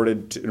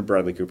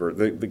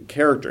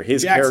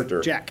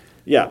character, Jack.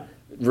 Yeah,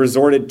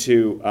 resorted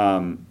to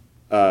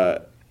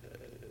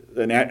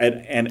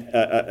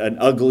an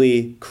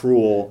ugly,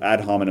 cruel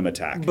ad hominem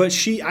attack. But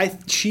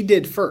she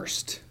did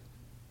first.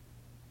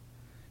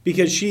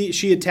 Because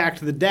she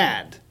attacked the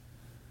dad.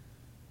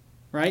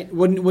 Right?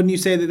 Wouldn't you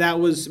say that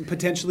was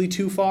potentially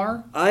too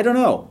far? I don't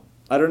know.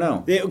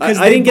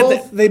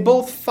 Because they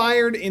both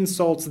fired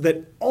insults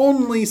that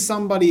only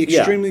somebody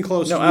extremely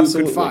close to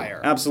you could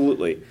fire.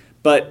 Absolutely.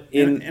 But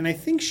and I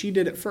think she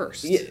did it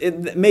first.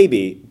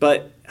 Maybe,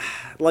 but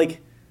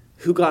like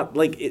who got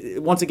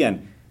once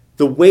again,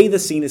 the way the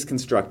scene is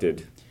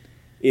constructed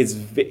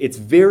is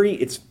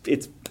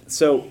it's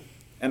so,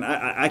 and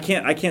I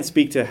can't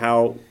speak to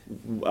how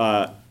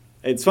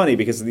it's funny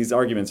because these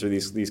arguments or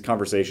these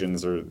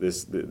conversations or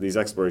these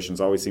explorations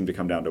always seem to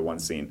come down to one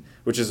scene,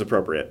 which is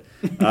appropriate.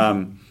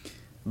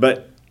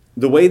 But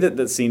the way that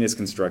the scene is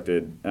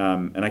constructed,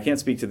 and I can't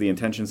speak to the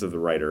intentions of the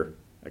writer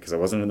because I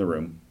wasn't in the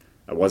room,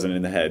 I wasn't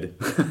in the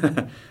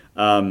head.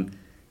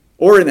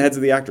 Or in the heads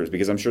of the actors,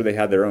 because I'm sure they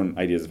had their own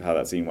ideas of how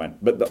that scene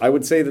went. But I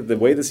would say that the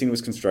way the scene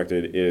was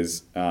constructed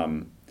is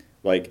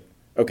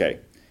okay,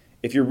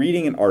 if you're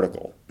reading an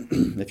article,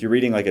 if you're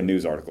reading like a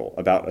news article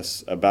about a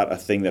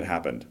thing that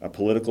happened,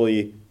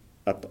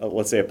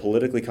 let's say a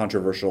politically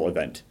controversial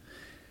event,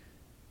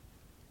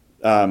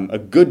 a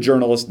good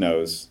journalist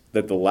knows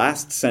that the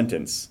last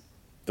sentence,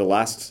 the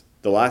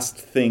last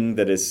thing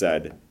that is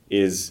said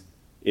is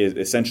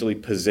essentially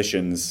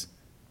positions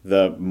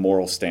the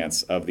moral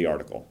stance of the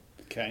article.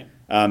 Okay.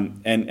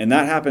 And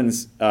that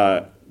happens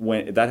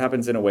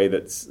in a way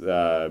that's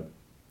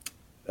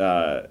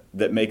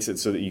that makes it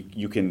so that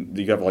you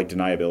have like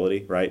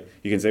deniability, right?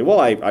 You can say,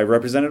 well, I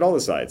represented all the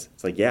sides.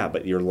 It's like, yeah,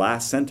 but your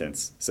last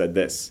sentence said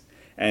this,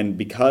 and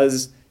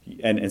because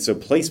and so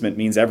placement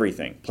means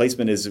everything.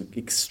 Placement is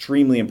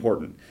extremely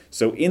important.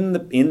 So in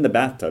the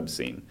bathtub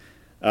scene,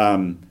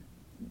 there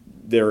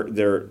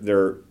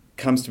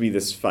comes to be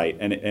this fight,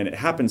 and it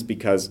happens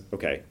because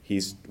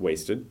he's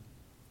wasted.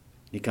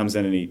 He comes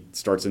in and he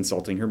starts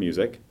insulting her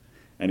music,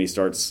 and he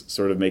starts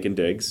sort of making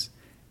digs,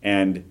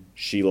 and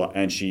she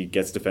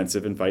gets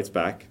defensive and fights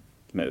back,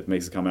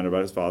 makes a comment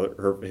about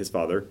his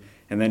father,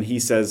 and then he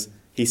says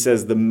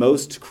the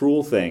most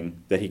cruel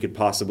thing that he could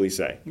possibly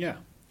say. Yeah.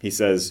 He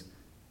says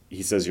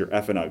you're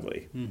effing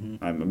ugly.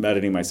 Mm-hmm. I'm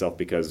editing myself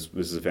because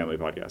this is a family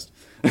podcast,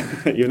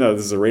 even though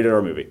this is a rated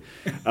R movie.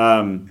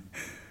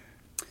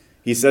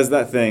 He says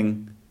that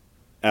thing.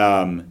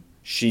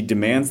 She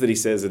demands that he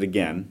says it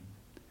again.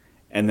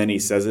 And then he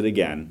says it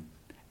again,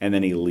 and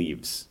then he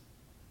leaves.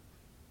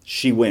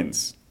 She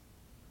wins.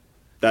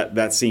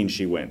 That scene,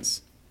 she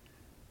wins.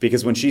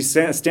 Because when she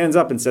stands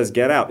up and says,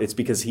 get out, it's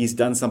because he's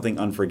done something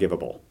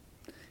unforgivable.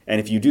 And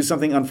if you do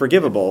something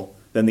unforgivable,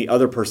 then the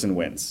other person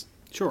wins.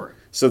 Sure.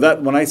 So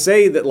that when I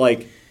say that,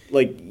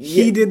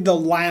 He did the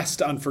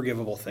last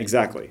unforgivable thing.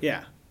 Exactly.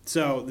 Yeah.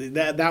 So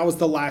that was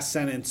the last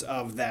sentence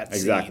of that scene.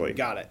 Exactly.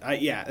 Got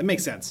it. Yeah, it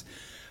makes sense.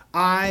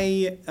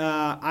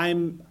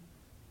 I'm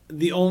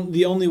the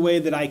only way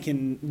that I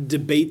can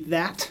debate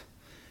that,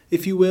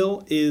 if you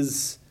will,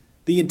 is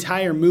the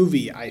entire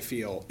movie. I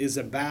feel is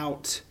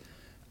about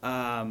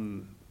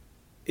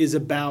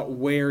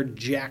where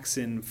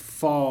Jackson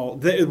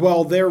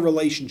their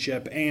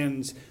relationship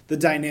and the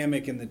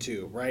dynamic in the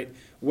two, right?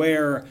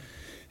 Where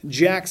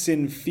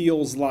Jackson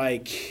feels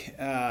like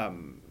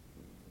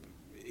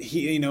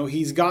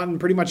he's gotten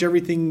pretty much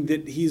everything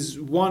that he's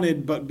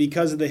wanted, but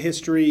because of the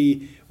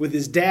history with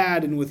his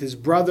dad and with his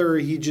brother,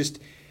 he just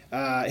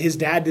his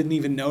dad didn't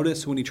even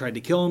notice when he tried to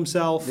kill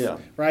himself. Yeah.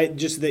 Right.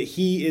 Just that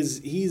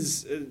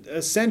he's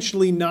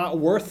essentially not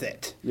worth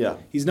it. Yeah.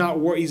 He's not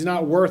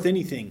worth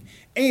anything,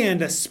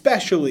 and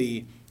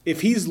especially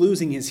if he's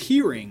losing his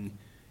hearing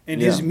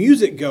and his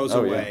music goes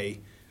away. Yeah.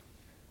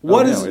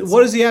 What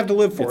does he have to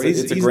live for?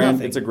 It's a grand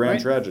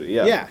right? tragedy.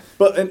 Yeah. Yeah.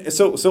 But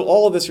so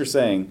all of this you're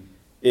saying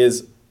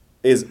is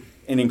an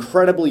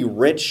incredibly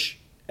rich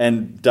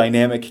and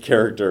dynamic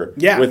character.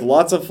 Yeah. With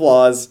lots of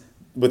flaws.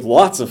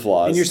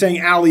 And you're saying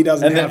Allie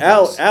doesn't have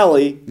those. And then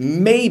Allie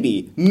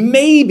maybe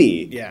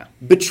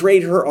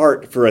betrayed her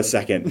art for a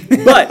second.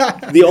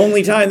 But the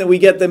only time that we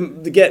get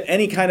them to get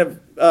any kind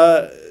of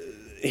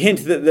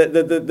hint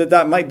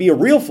that might be a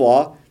real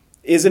flaw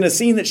is in a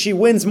scene that she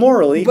wins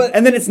morally,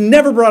 and then it's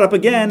never brought up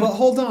again. But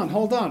hold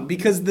on,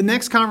 because the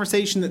next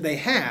conversation that they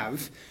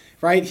have,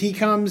 right? He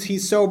comes,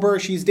 he's sober,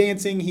 she's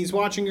dancing, he's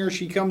watching her,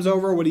 she comes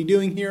over, what are you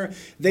doing here?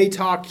 They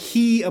talk,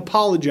 he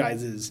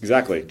apologizes.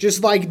 Exactly.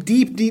 Just like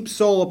deep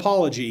soul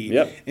apology.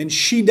 Yep. And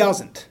she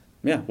doesn't.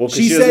 Yeah. Well,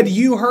 she said,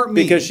 you hurt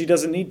me. Because she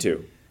doesn't need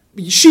to.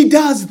 She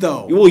does,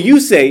 though. Well, you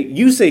say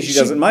she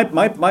doesn't.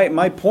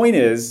 My point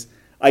is,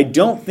 I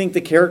don't think the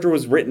character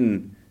was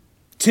written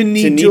to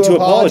need to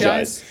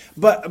apologize.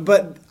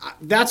 But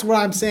that's what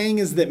I'm saying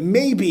is that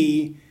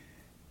maybe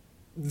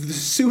the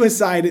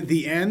suicide at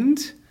the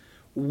end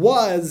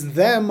was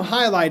them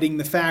highlighting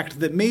the fact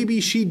that maybe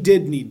she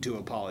did need to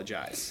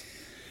apologize.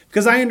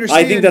 Because I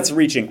understand. I think that's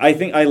reaching.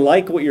 I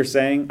like what you're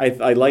saying.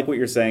 I like what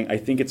you're saying. I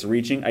think it's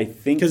reaching. I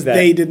think because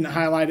they didn't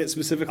highlight it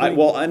specifically.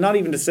 Not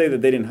even to say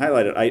that they didn't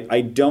highlight it.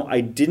 I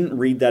didn't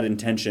read that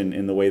intention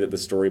in the way that the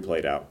story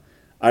played out.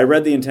 I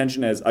read the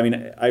intention as, I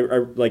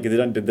like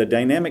the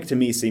dynamic to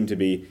me seemed to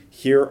be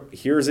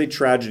here's a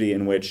tragedy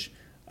in which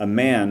a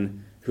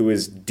man who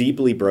is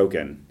deeply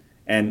broken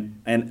and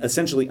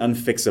essentially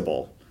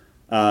unfixable,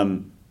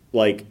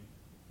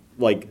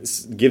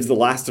 gives the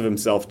last of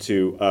himself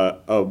to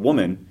a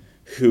woman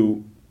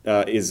who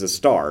is a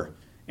star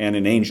and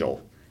an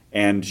angel,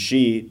 and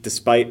she,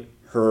 despite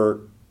her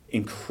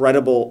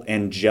incredible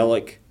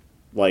angelic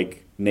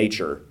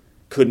nature,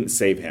 couldn't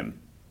save him,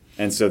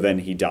 and so then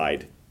he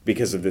died.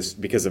 Because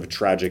of a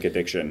tragic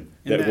addiction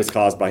that was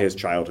caused by his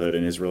childhood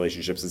and his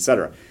relationships,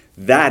 etc.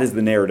 That is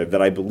the narrative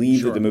that I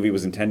believe that the movie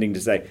was intending to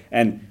say.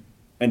 And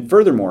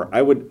furthermore,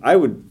 I would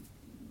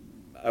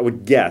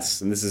guess,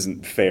 and this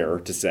isn't fair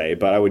to say,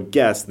 but I would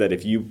guess that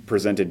if you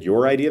presented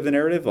your idea of the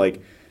narrative,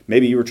 like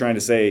maybe you were trying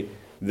to say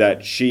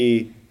that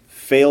she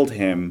failed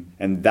him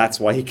and that's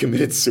why he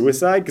committed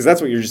suicide, because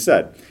that's what you just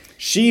said.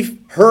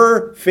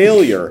 Her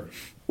failure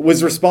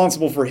was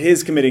responsible for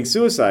his committing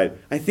suicide,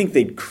 I think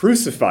they'd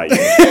crucify you.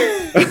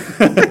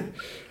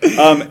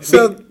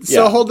 So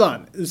hold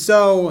on.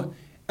 So,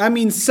 I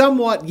mean,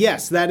 somewhat,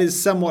 yes, that is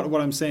somewhat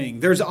what I'm saying.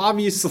 There's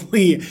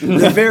obviously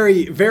the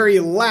very, very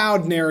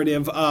loud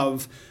narrative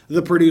of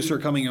the producer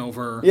coming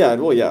over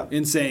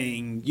and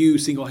saying, you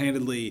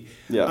single-handedly.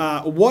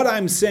 Yeah. What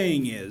I'm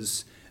saying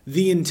is,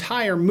 the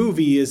entire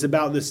movie is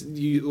about this,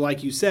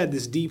 like you said,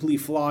 this deeply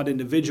flawed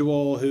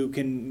individual who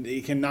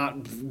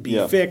cannot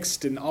be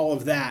fixed and all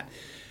of that.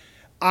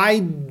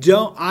 The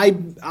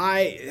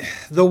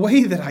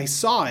way that I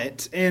saw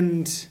it,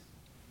 and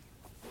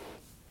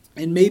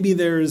maybe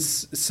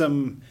there's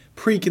some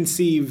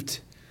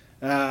preconceived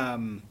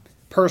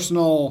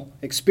personal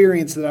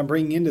experience that I'm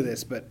bringing into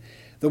this, but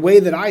the way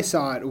that I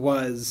saw it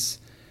was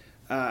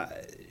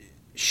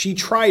she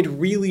tried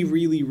really,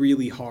 really,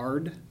 really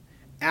hard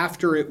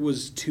after it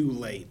was too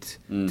late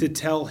to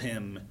tell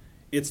him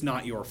it's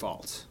not your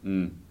fault.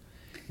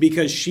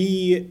 Because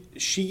she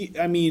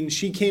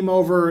came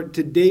over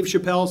to Dave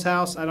Chappelle's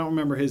house. I don't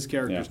remember his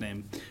character's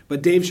name,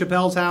 but Dave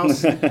Chappelle's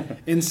house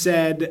and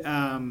said,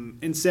 I'm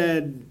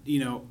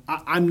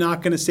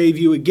not going to save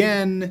you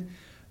again.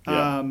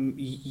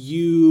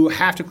 You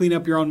have to clean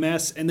up your own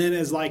mess. And then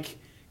as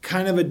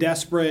kind of a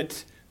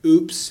desperate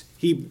oops,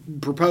 he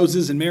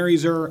proposes and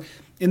marries her.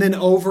 And then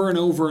over and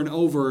over and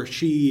over,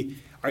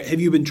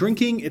 have you been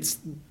drinking? It's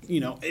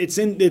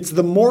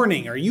the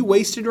morning. Are you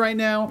wasted right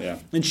now? Yeah.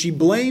 And she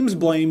blames.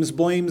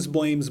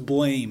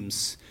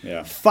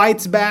 Yeah.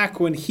 Fights back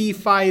when he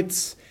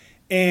fights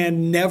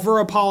and never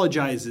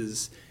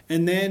apologizes.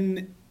 And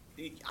then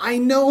I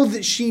know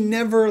that she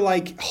never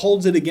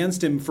holds it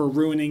against him for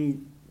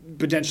ruining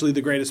potentially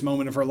the greatest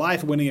moment of her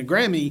life, winning a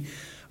Grammy.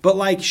 But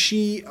like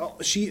she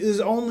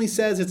only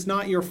says it's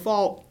not your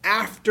fault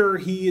after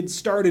he had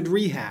started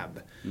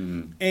rehab.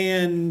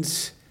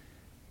 And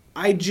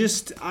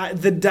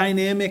the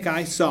dynamic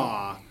I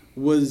saw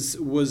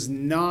was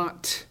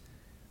not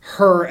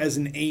her as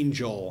an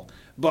angel,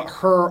 but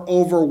her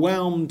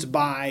overwhelmed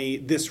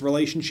by this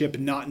relationship,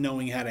 not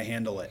knowing how to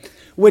handle it,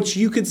 which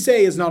you could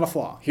say is not a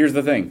flaw. Here's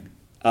the thing.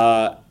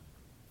 I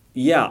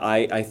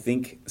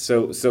think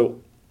so.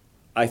 So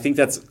I think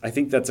that's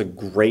a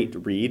great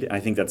read. I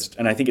think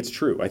it's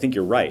true. I think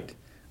you're right.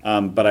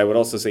 But I would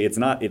also say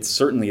it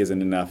certainly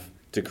isn't enough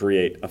to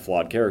create a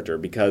flawed character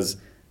because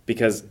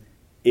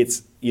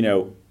it's,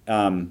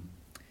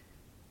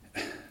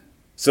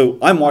 so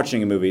I'm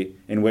watching a movie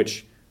in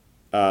which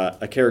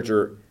a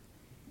character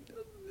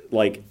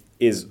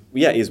is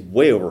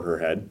way over her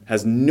head,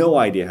 has no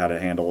idea how to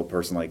handle a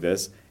person like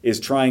this, is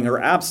trying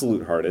her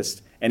absolute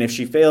hardest, and if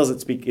she fails,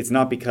 it's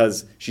not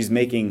because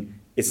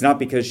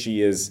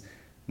she is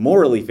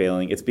morally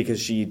failing, it's because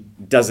she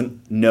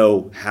doesn't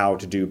know how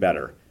to do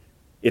better.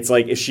 It's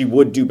like if she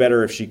would do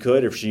better if she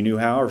could, if she knew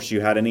how, or if she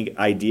had any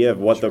idea of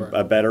what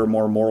a better,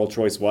 more moral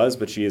choice was,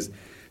 but she is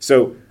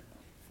so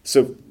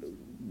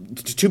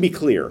to be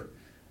clear,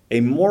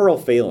 a moral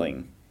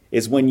failing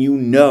is when you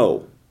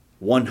know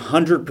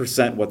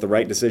 100% what the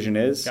right decision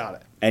is. Got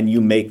it. And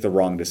you make the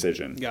wrong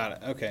decision. Got it.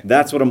 Okay.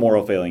 That's what a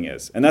moral failing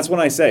is. And that's when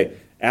I say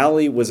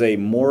Allie was a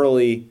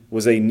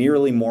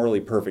nearly morally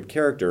perfect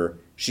character.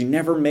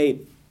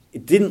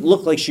 It didn't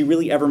look like she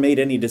really ever made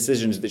any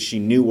decisions that she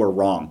knew were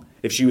wrong.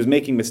 If she was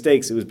making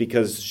mistakes, it was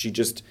because she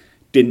just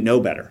didn't know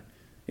better.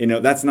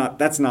 That's not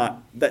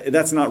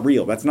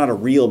real. That's not a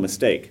real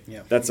mistake.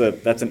 Yeah. That's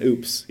an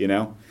oops,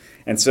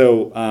 And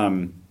so,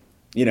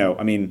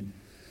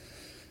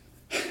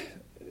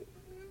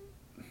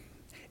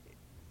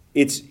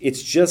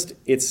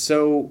 it's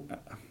so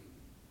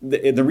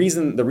the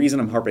reason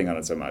I'm harping on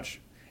it so much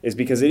is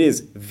because it is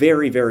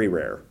very, very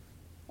rare,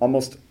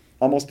 almost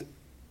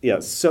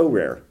so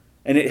rare,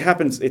 and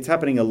it's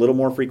happening a little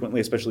more frequently,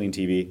 especially in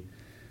TV,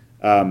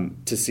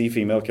 to see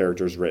female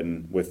characters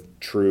written with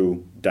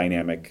true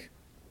dynamic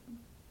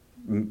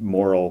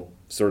moral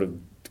sort of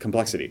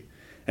complexity.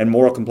 And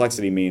moral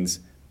complexity means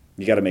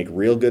you got to make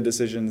real good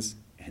decisions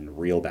and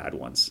real bad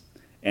ones.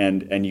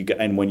 And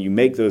when you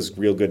make those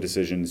real good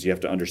decisions, you have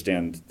to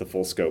understand the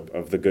full scope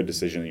of the good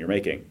decision that you're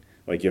making.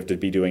 Like you have to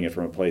be doing it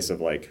from a place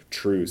of like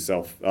true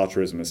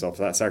self-altruism and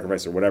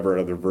self-sacrifice or whatever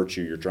other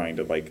virtue you're trying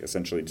to like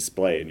essentially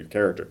display in your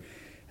character.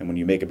 And when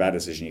you make a bad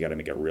decision, you got to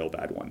make a real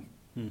bad one.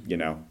 You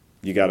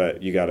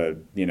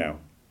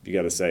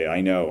gotta say, I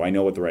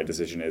know what the right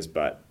decision is,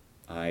 but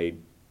I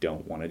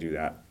don't want to do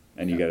that.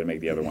 And you got to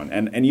make the other one.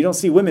 And you don't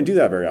see women do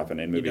that very often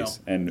in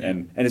movies.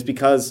 And it's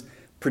because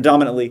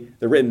predominantly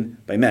they're written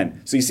by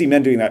men. So you see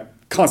men doing that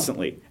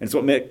constantly. And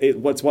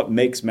it's what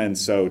makes men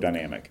so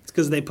dynamic. It's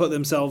because they put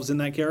themselves in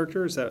that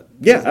character.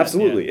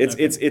 Absolutely. Yeah.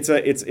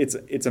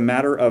 It's a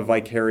matter of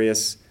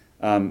vicarious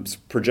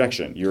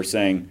projection. You're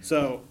saying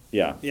so.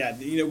 Yeah.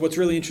 Yeah. What's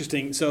really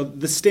interesting. So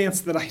the stance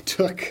that I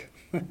took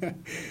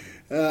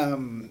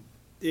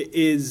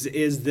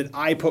is that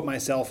I put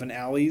myself in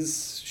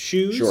Allie's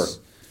shoes. Sure.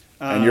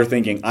 And you're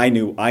thinking, I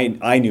knew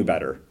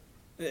better,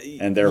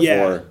 and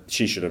therefore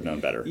she should have known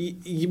better.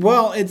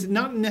 Well, it's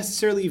not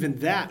necessarily even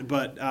that,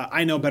 but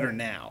I know better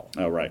now.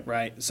 Oh, right.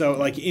 Right. So,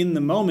 like in the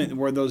moment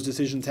where those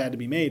decisions had to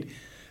be made,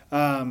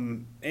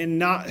 and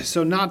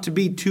not to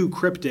be too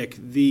cryptic,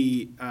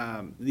 the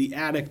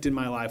addict in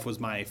my life was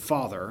my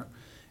father,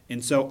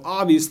 and so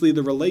obviously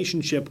the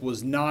relationship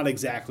was not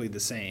exactly the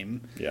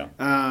same. Yeah.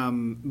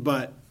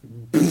 But.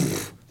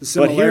 The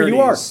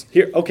similarities.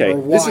 Here you are. Okay,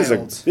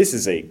 this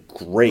is a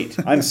great.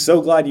 I'm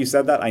so glad you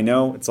said that. I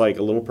know it's like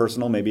a little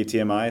personal, maybe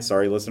TMI.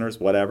 Sorry, listeners.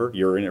 Whatever.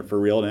 You're in it for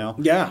real now.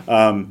 Yeah.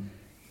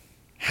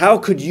 How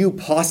could you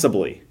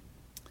possibly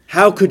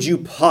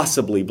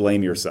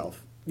blame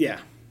yourself? Yeah.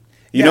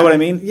 You know what I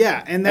mean?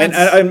 Yeah, and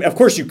of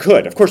course you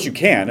could. Of course you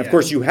can. Of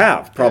course you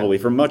have probably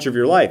for much of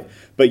your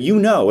life. But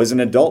as an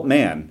adult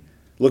man,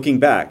 looking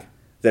back,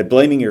 that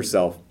blaming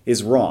yourself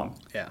is wrong.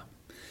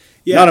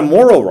 Yeah. Not a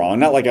moral wrong,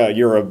 not like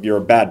you're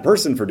a bad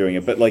person for doing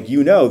it, but like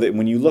that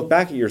when you look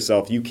back at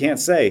yourself, you can't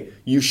say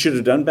you should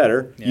have done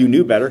better, you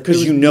knew better,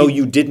 because you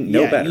didn't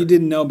know better. You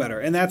didn't know better.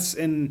 And that's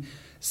in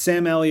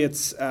Sam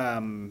Elliott's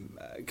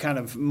kind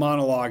of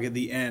monologue at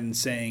the end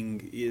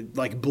saying,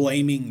 like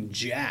blaming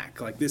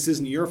Jack. Like, this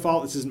isn't your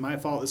fault, this isn't my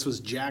fault, this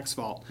was Jack's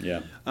fault.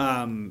 Yeah.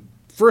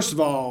 First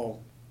of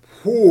all,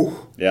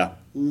 whew. Yeah.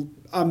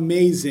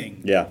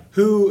 Amazing. Yeah.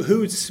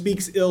 Who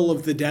speaks ill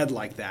of the dead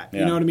like that?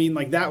 You know what I mean?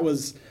 Like that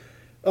was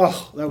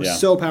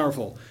so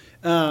powerful.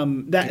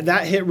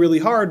 That hit really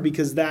hard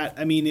because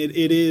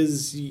it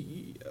is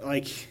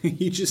like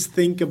you just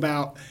think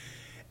about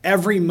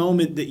every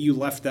moment that you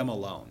left them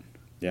alone.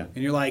 Yeah.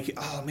 And you're like,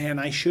 oh man,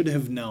 I should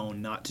have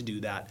known not to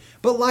do that.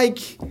 But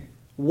like,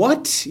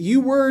 what? You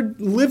were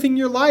living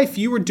your life.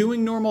 You were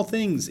doing normal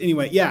things.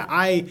 Anyway, yeah,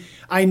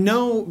 I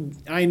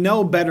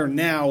know better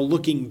now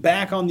looking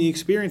back on the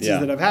experiences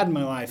that I've had in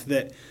my life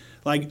that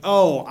Like,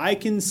 oh, I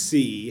can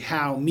see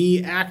how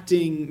me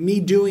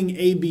doing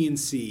A, B, and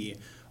C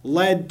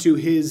led to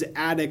his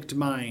addict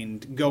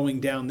mind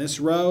going down this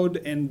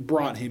road and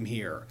brought him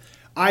here.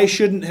 I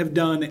shouldn't have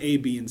done A,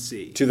 B, and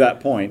C. To that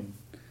point,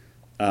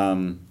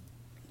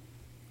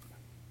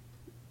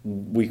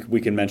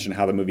 we can mention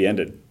how the movie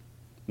ended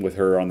with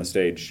her on the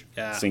stage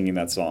singing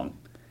that song.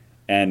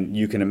 And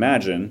you can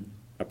imagine,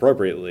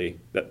 appropriately,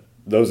 that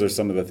those are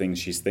some of the things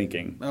she's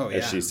thinking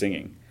as she's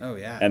singing. Oh,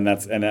 yeah. And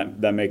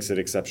that makes it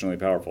exceptionally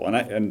powerful.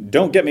 And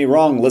don't get me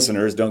wrong,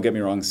 listeners, don't get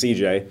me wrong,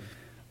 CJ.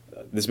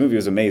 This movie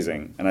was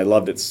amazing, and I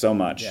loved it so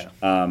much.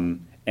 Yeah.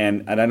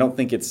 And I don't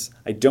think it's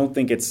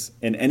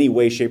in any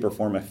way, shape, or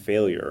form a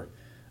failure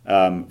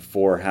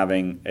for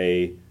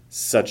having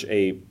such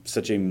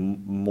a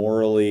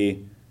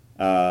morally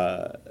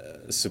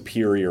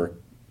superior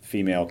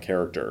female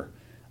character.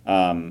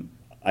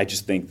 I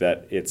just think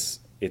that it's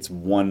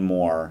one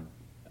more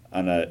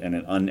on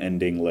an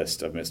unending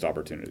list of missed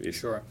opportunities.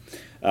 Sure.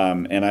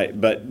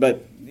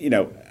 But you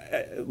know,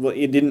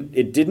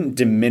 it didn't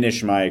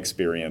diminish my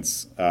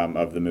experience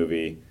of the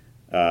movie.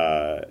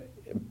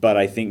 But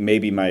I think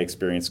maybe my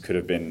experience could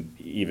have been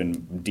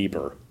even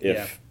deeper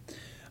if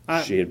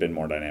she had been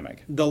more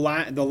dynamic. The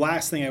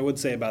last thing I would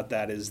say about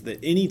that is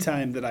that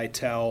anytime that I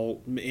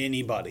tell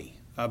anybody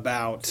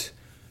about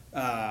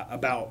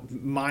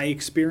my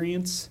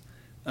experience,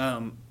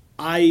 really,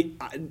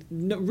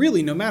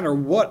 no matter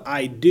what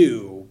I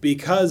do,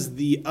 because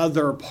the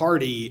other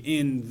party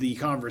in the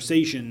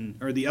conversation,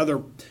 or the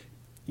other,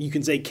 you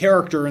can say,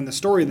 character in the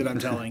story that I'm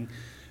telling,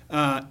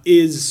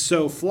 is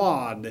so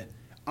flawed,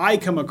 I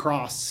come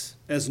across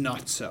as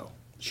not so.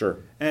 Sure.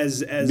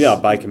 As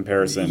by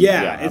comparison.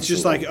 Yeah, it's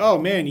just like, oh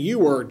man, you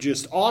were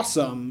just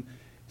awesome.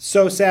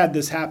 So sad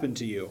this happened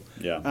to you.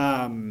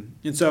 Yeah.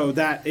 And so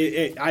that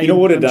you know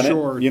what would have done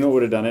it. You know what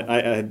would have done it.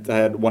 I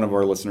had one of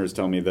our listeners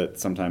tell me that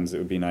sometimes it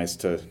would be nice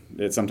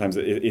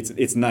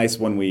it's nice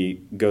when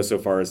we go so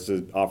far as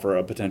to offer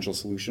a potential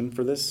solution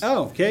for this.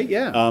 Oh, okay,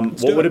 yeah.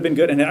 What would have been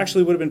good, and it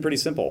actually would have been pretty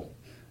simple.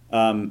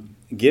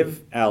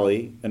 Give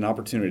Allie an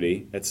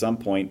opportunity at some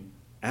point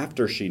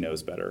after she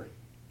knows better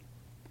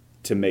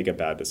to make a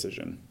bad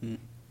decision,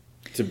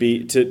 to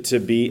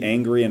be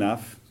angry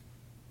enough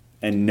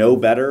and know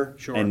better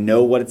and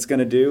know what it's going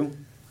to do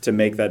to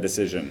make that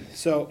decision.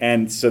 So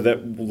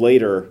that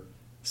later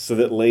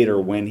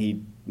when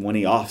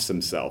he offs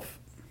himself,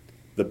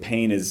 the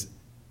pain is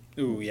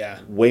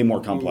way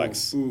more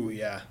complex.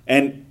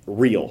 And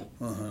real.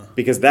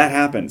 Because that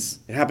happens.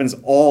 It happens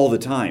all the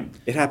time.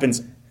 It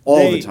happens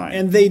all the time.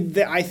 And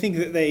they I think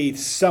that they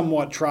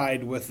somewhat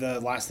tried with the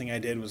last thing I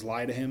did was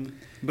lie to him.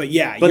 But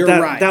you're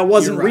right. That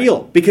wasn't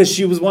real because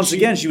she was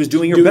she was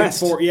doing her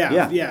best.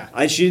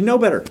 She didn't know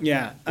better.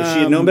 Yeah. If she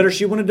had known better,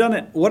 she wouldn't have done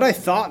it. What I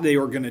thought they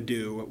were going to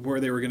do, where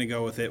they were going to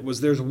go with it,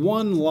 was there's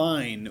one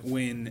line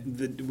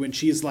when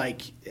she's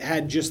like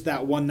had just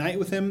that one night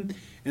with him,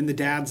 and the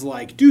dad's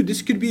like, dude,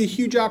 this could be a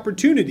huge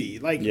opportunity.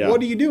 Like,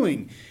 what are you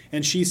doing?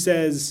 And she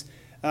says,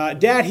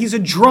 Dad, he's a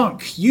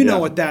drunk. You know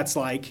what that's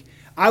like.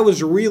 I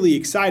was really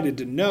excited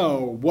to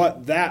know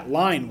what that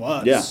line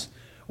was. Yeah.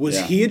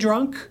 Was he a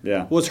drunk?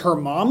 Yeah. Was her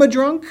mom a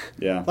drunk?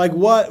 Yeah. Like,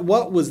 what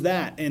was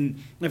that?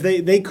 And if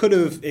they could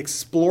have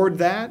explored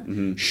that,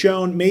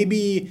 shown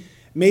maybe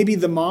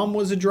the mom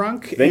was a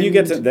drunk. Then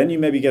you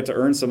maybe get to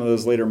earn some of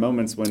those later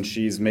moments when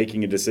she's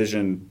making a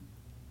decision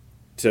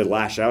to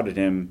lash out at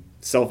him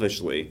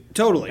selfishly.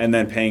 Totally. And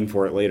then paying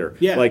for it later.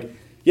 Yeah.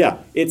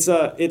 It's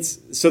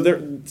so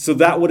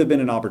that would have been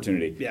an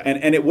opportunity. Yeah.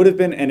 And it would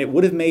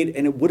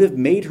have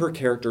made her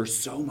character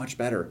so much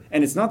better.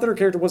 And it's not that her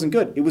character wasn't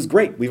good. It was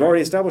great. We've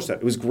already established that.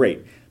 It was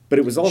great. But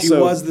it was also she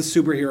was the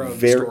superhero of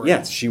the story.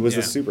 Yes, she was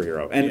the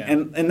superhero.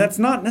 And that's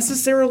not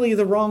necessarily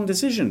the wrong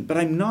decision, but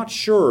I'm not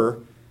sure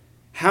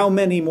how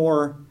many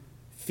more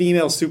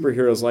female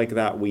superheroes like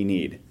that we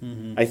need.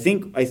 I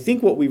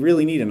think what we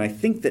really need, and I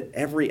think that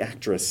every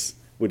actress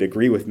would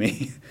agree with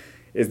me,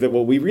 is that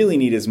what we really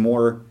need is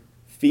more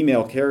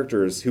female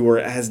characters who are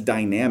as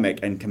dynamic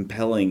and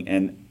compelling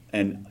and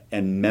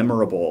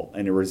memorable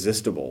and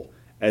irresistible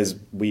as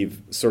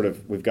we've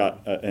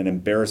got an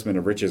embarrassment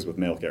of riches with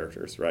male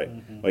characters, right?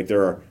 Like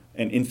there are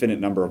an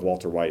infinite number of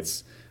Walter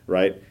Whites,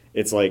 right?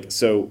 It's like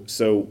so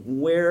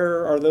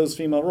where are those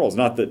female roles?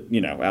 Not that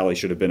Allie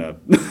should have been a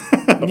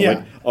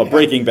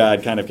Breaking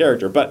Bad kind of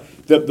character, but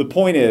the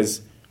point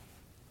is,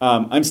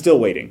 I'm still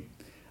waiting.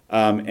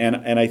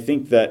 And I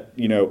think that,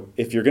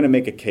 if you're going to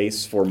make a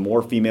case for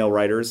more female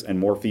writers and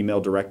more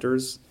female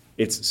directors,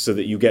 it's so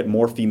that you get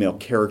more female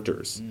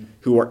characters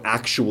who are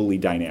actually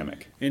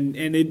dynamic. And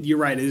you're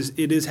right.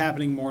 It is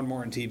happening more and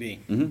more on TV.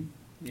 Mm-hmm.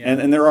 Yeah.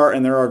 And there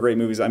are great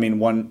movies. I mean,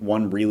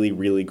 one really,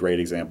 really great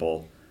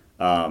example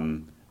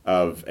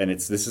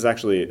this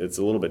is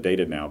a little bit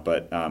dated now,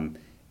 but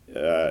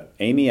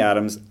Amy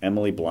Adams,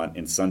 Emily Blunt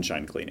in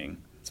Sunshine Cleaning.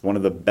 It's one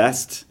of the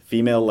best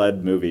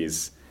female-led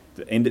movies.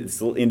 It's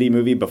a little indie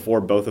movie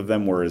before both of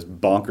them were as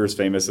bonkers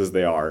famous as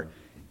they are,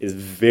 is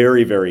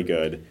very, very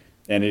good.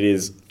 And it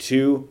is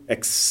two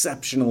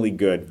exceptionally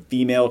good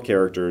female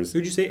characters.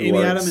 Who'd you say? who Amy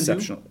are Adams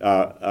and who?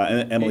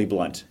 exceptional. Emily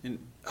Blunt.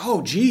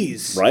 Oh,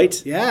 geez.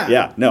 Right? Yeah.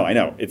 Yeah. No, I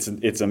know.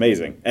 It's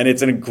amazing. And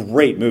it's a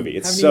great movie.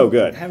 It's so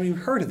good. Haven't even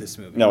heard of this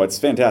movie. No, it's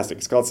fantastic.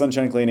 It's called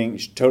Sunshine Cleaning. You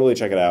should totally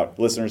check it out.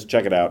 Listeners,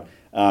 check it out.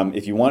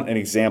 If you want an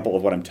example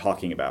of what I'm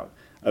talking about,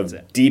 of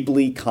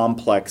deeply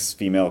complex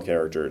female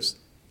characters,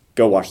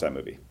 go watch that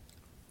movie.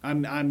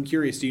 I'm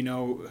curious. Do you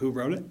know who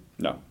wrote it?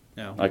 No.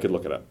 No. I could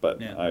look it up,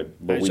 but Yeah. I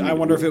I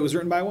wonder if it was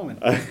written by a woman.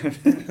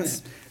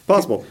 it's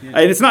possible. Yeah.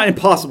 And it's not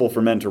impossible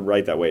for men to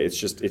write that way. It's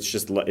just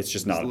not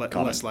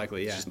common. Less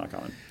likely. Yeah. It's just not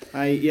common.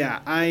 The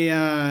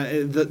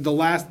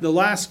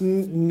last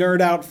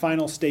nerd out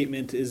final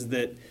statement is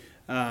that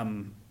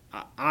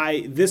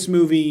this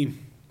movie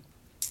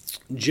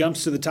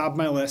jumps to the top of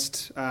my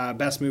list,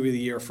 best movie of the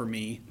year for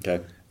me.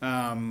 Okay.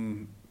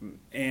 And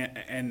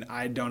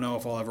I don't know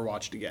if I'll ever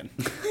watch it again.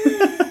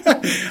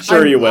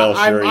 Sure you will.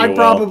 I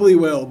probably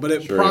will, but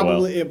it Sure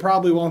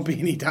probably won't be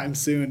anytime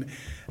soon.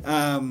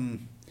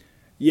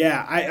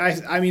 Yeah,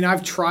 I mean,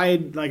 I've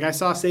tried. Like, I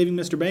saw Saving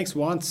Mr. Banks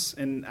once,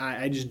 and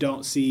I just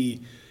don't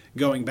see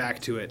going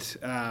back to it.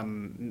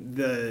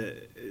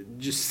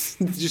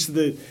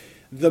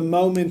 The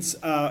moments,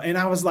 and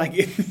I was like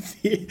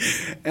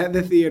at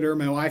the theater.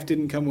 My wife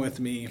didn't come with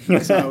me,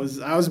 so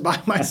I was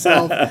by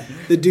myself.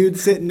 The dude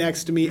sitting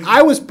next to me,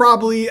 I was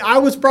probably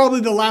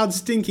the loud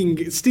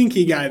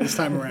stinky guy this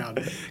time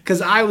around,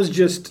 because I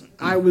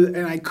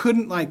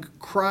couldn't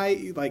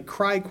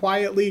cry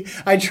quietly.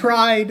 I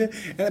tried,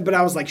 but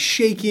I was like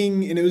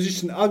shaking, and it was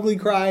just an ugly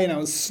cry, and I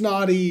was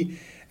snotty.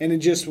 And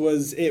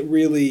it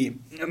really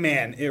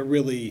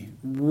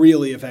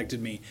affected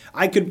me.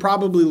 I could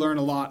probably learn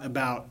a lot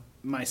about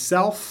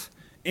myself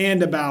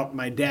and about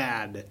my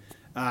dad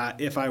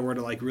if I were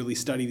to really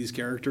study these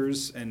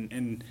characters.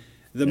 And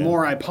the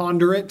more I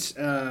ponder it,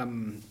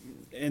 and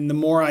the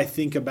more I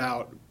think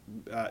about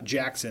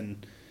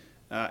Jackson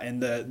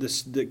and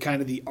the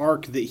kind of the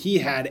arc that he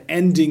had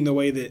ending the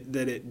way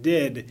that it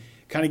did,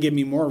 kind of gave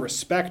me more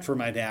respect for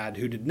my dad,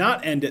 who did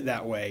not end it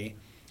that way.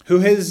 Who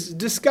has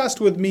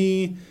discussed with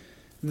me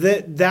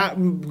that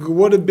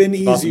would have been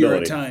easier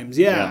at times,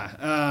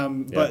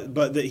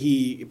 but that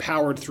he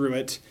powered through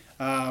it.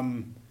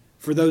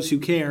 For those who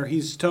care,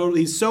 he's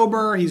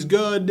sober, he's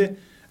good.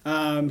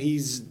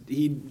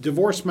 He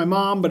divorced my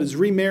mom, but is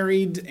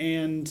remarried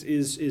and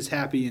is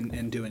happy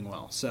and doing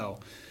well. So.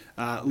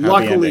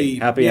 Luckily,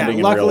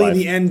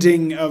 the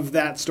ending of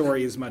that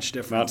story is much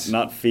different.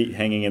 Not feet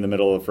hanging in the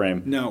middle of the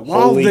frame. No,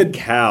 holy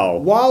cow!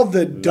 While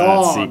the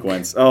dog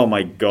sequence, oh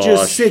my gosh,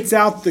 just sits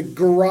out the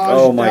garage.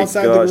 Oh my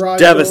outside gosh, the garage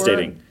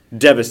devastating, door.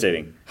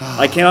 Devastating.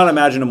 I cannot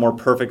imagine a more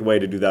perfect way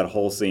to do that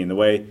whole scene. The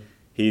way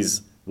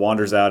he's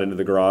wanders out into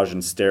the garage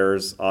and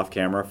stares off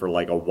camera for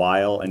a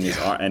while, and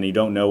and you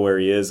don't know where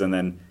he is, and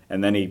then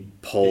he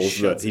pulls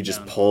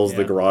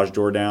the garage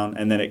door down,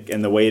 and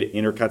then the way it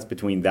intercuts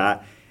between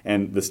that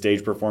and the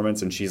stage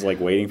performance, and she's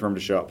waiting for him to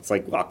show up. It's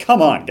oh,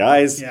 come on,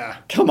 guys. Yeah.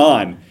 Come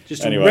on.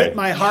 Just rip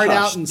my heart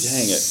out and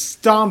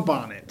stomp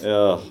on it.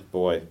 Oh,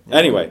 boy.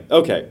 Anyway,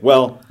 okay.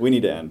 Well, we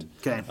need to end.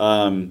 Okay.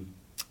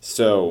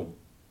 So,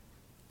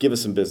 give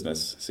us some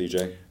business,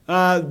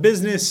 CJ.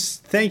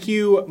 Business. Thank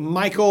you,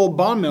 Michael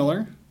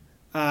Bonmiller,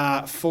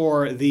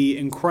 for the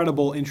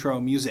incredible intro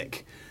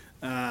music.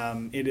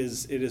 It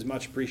is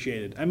much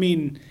appreciated. I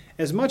mean,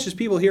 as much as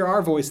people hear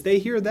our voice, they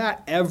hear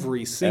that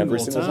every single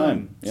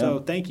time. Yeah. So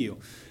thank you.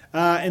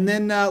 And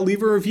then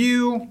leave a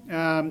review,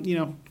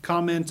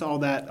 comment, all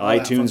that.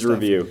 iTunes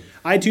review.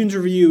 iTunes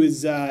review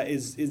is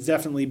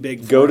definitely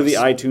big. Go to the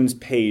iTunes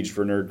page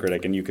for Nerd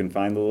Critic, and you can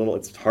find the little.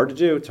 It's hard to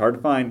do. It's hard to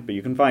find, but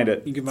you can find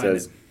it. You can find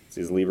it. It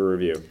says leave a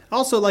review.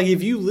 Also,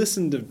 if you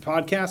listen to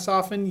podcasts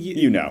often,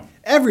 you know.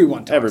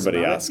 Everyone talks Everybody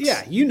about asks. it.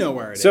 Yeah, you know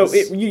where it is. So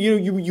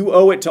you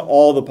owe it to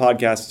all the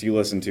podcasts you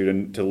listen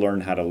to learn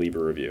how to leave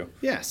a review.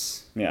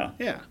 Yes. Yeah.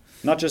 Yeah.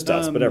 Not just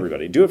us, but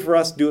everybody. Do it for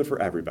us. Do it for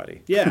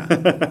everybody. Yeah,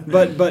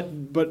 but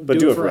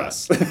do it for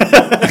us.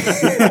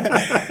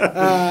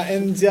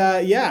 And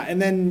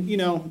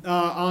then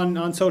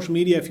on social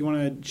media, if you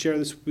want to share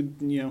this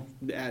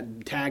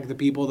with tag the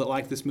people that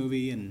like this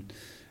movie and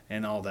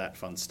all that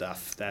fun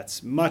stuff.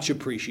 That's much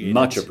appreciated.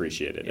 Much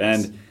appreciated.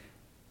 Yes. And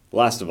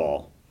last of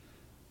all,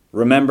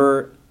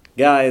 remember,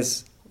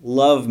 guys,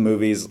 love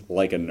movies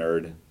like a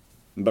nerd,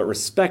 but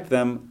respect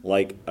them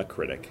like a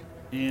critic.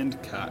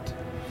 And cut.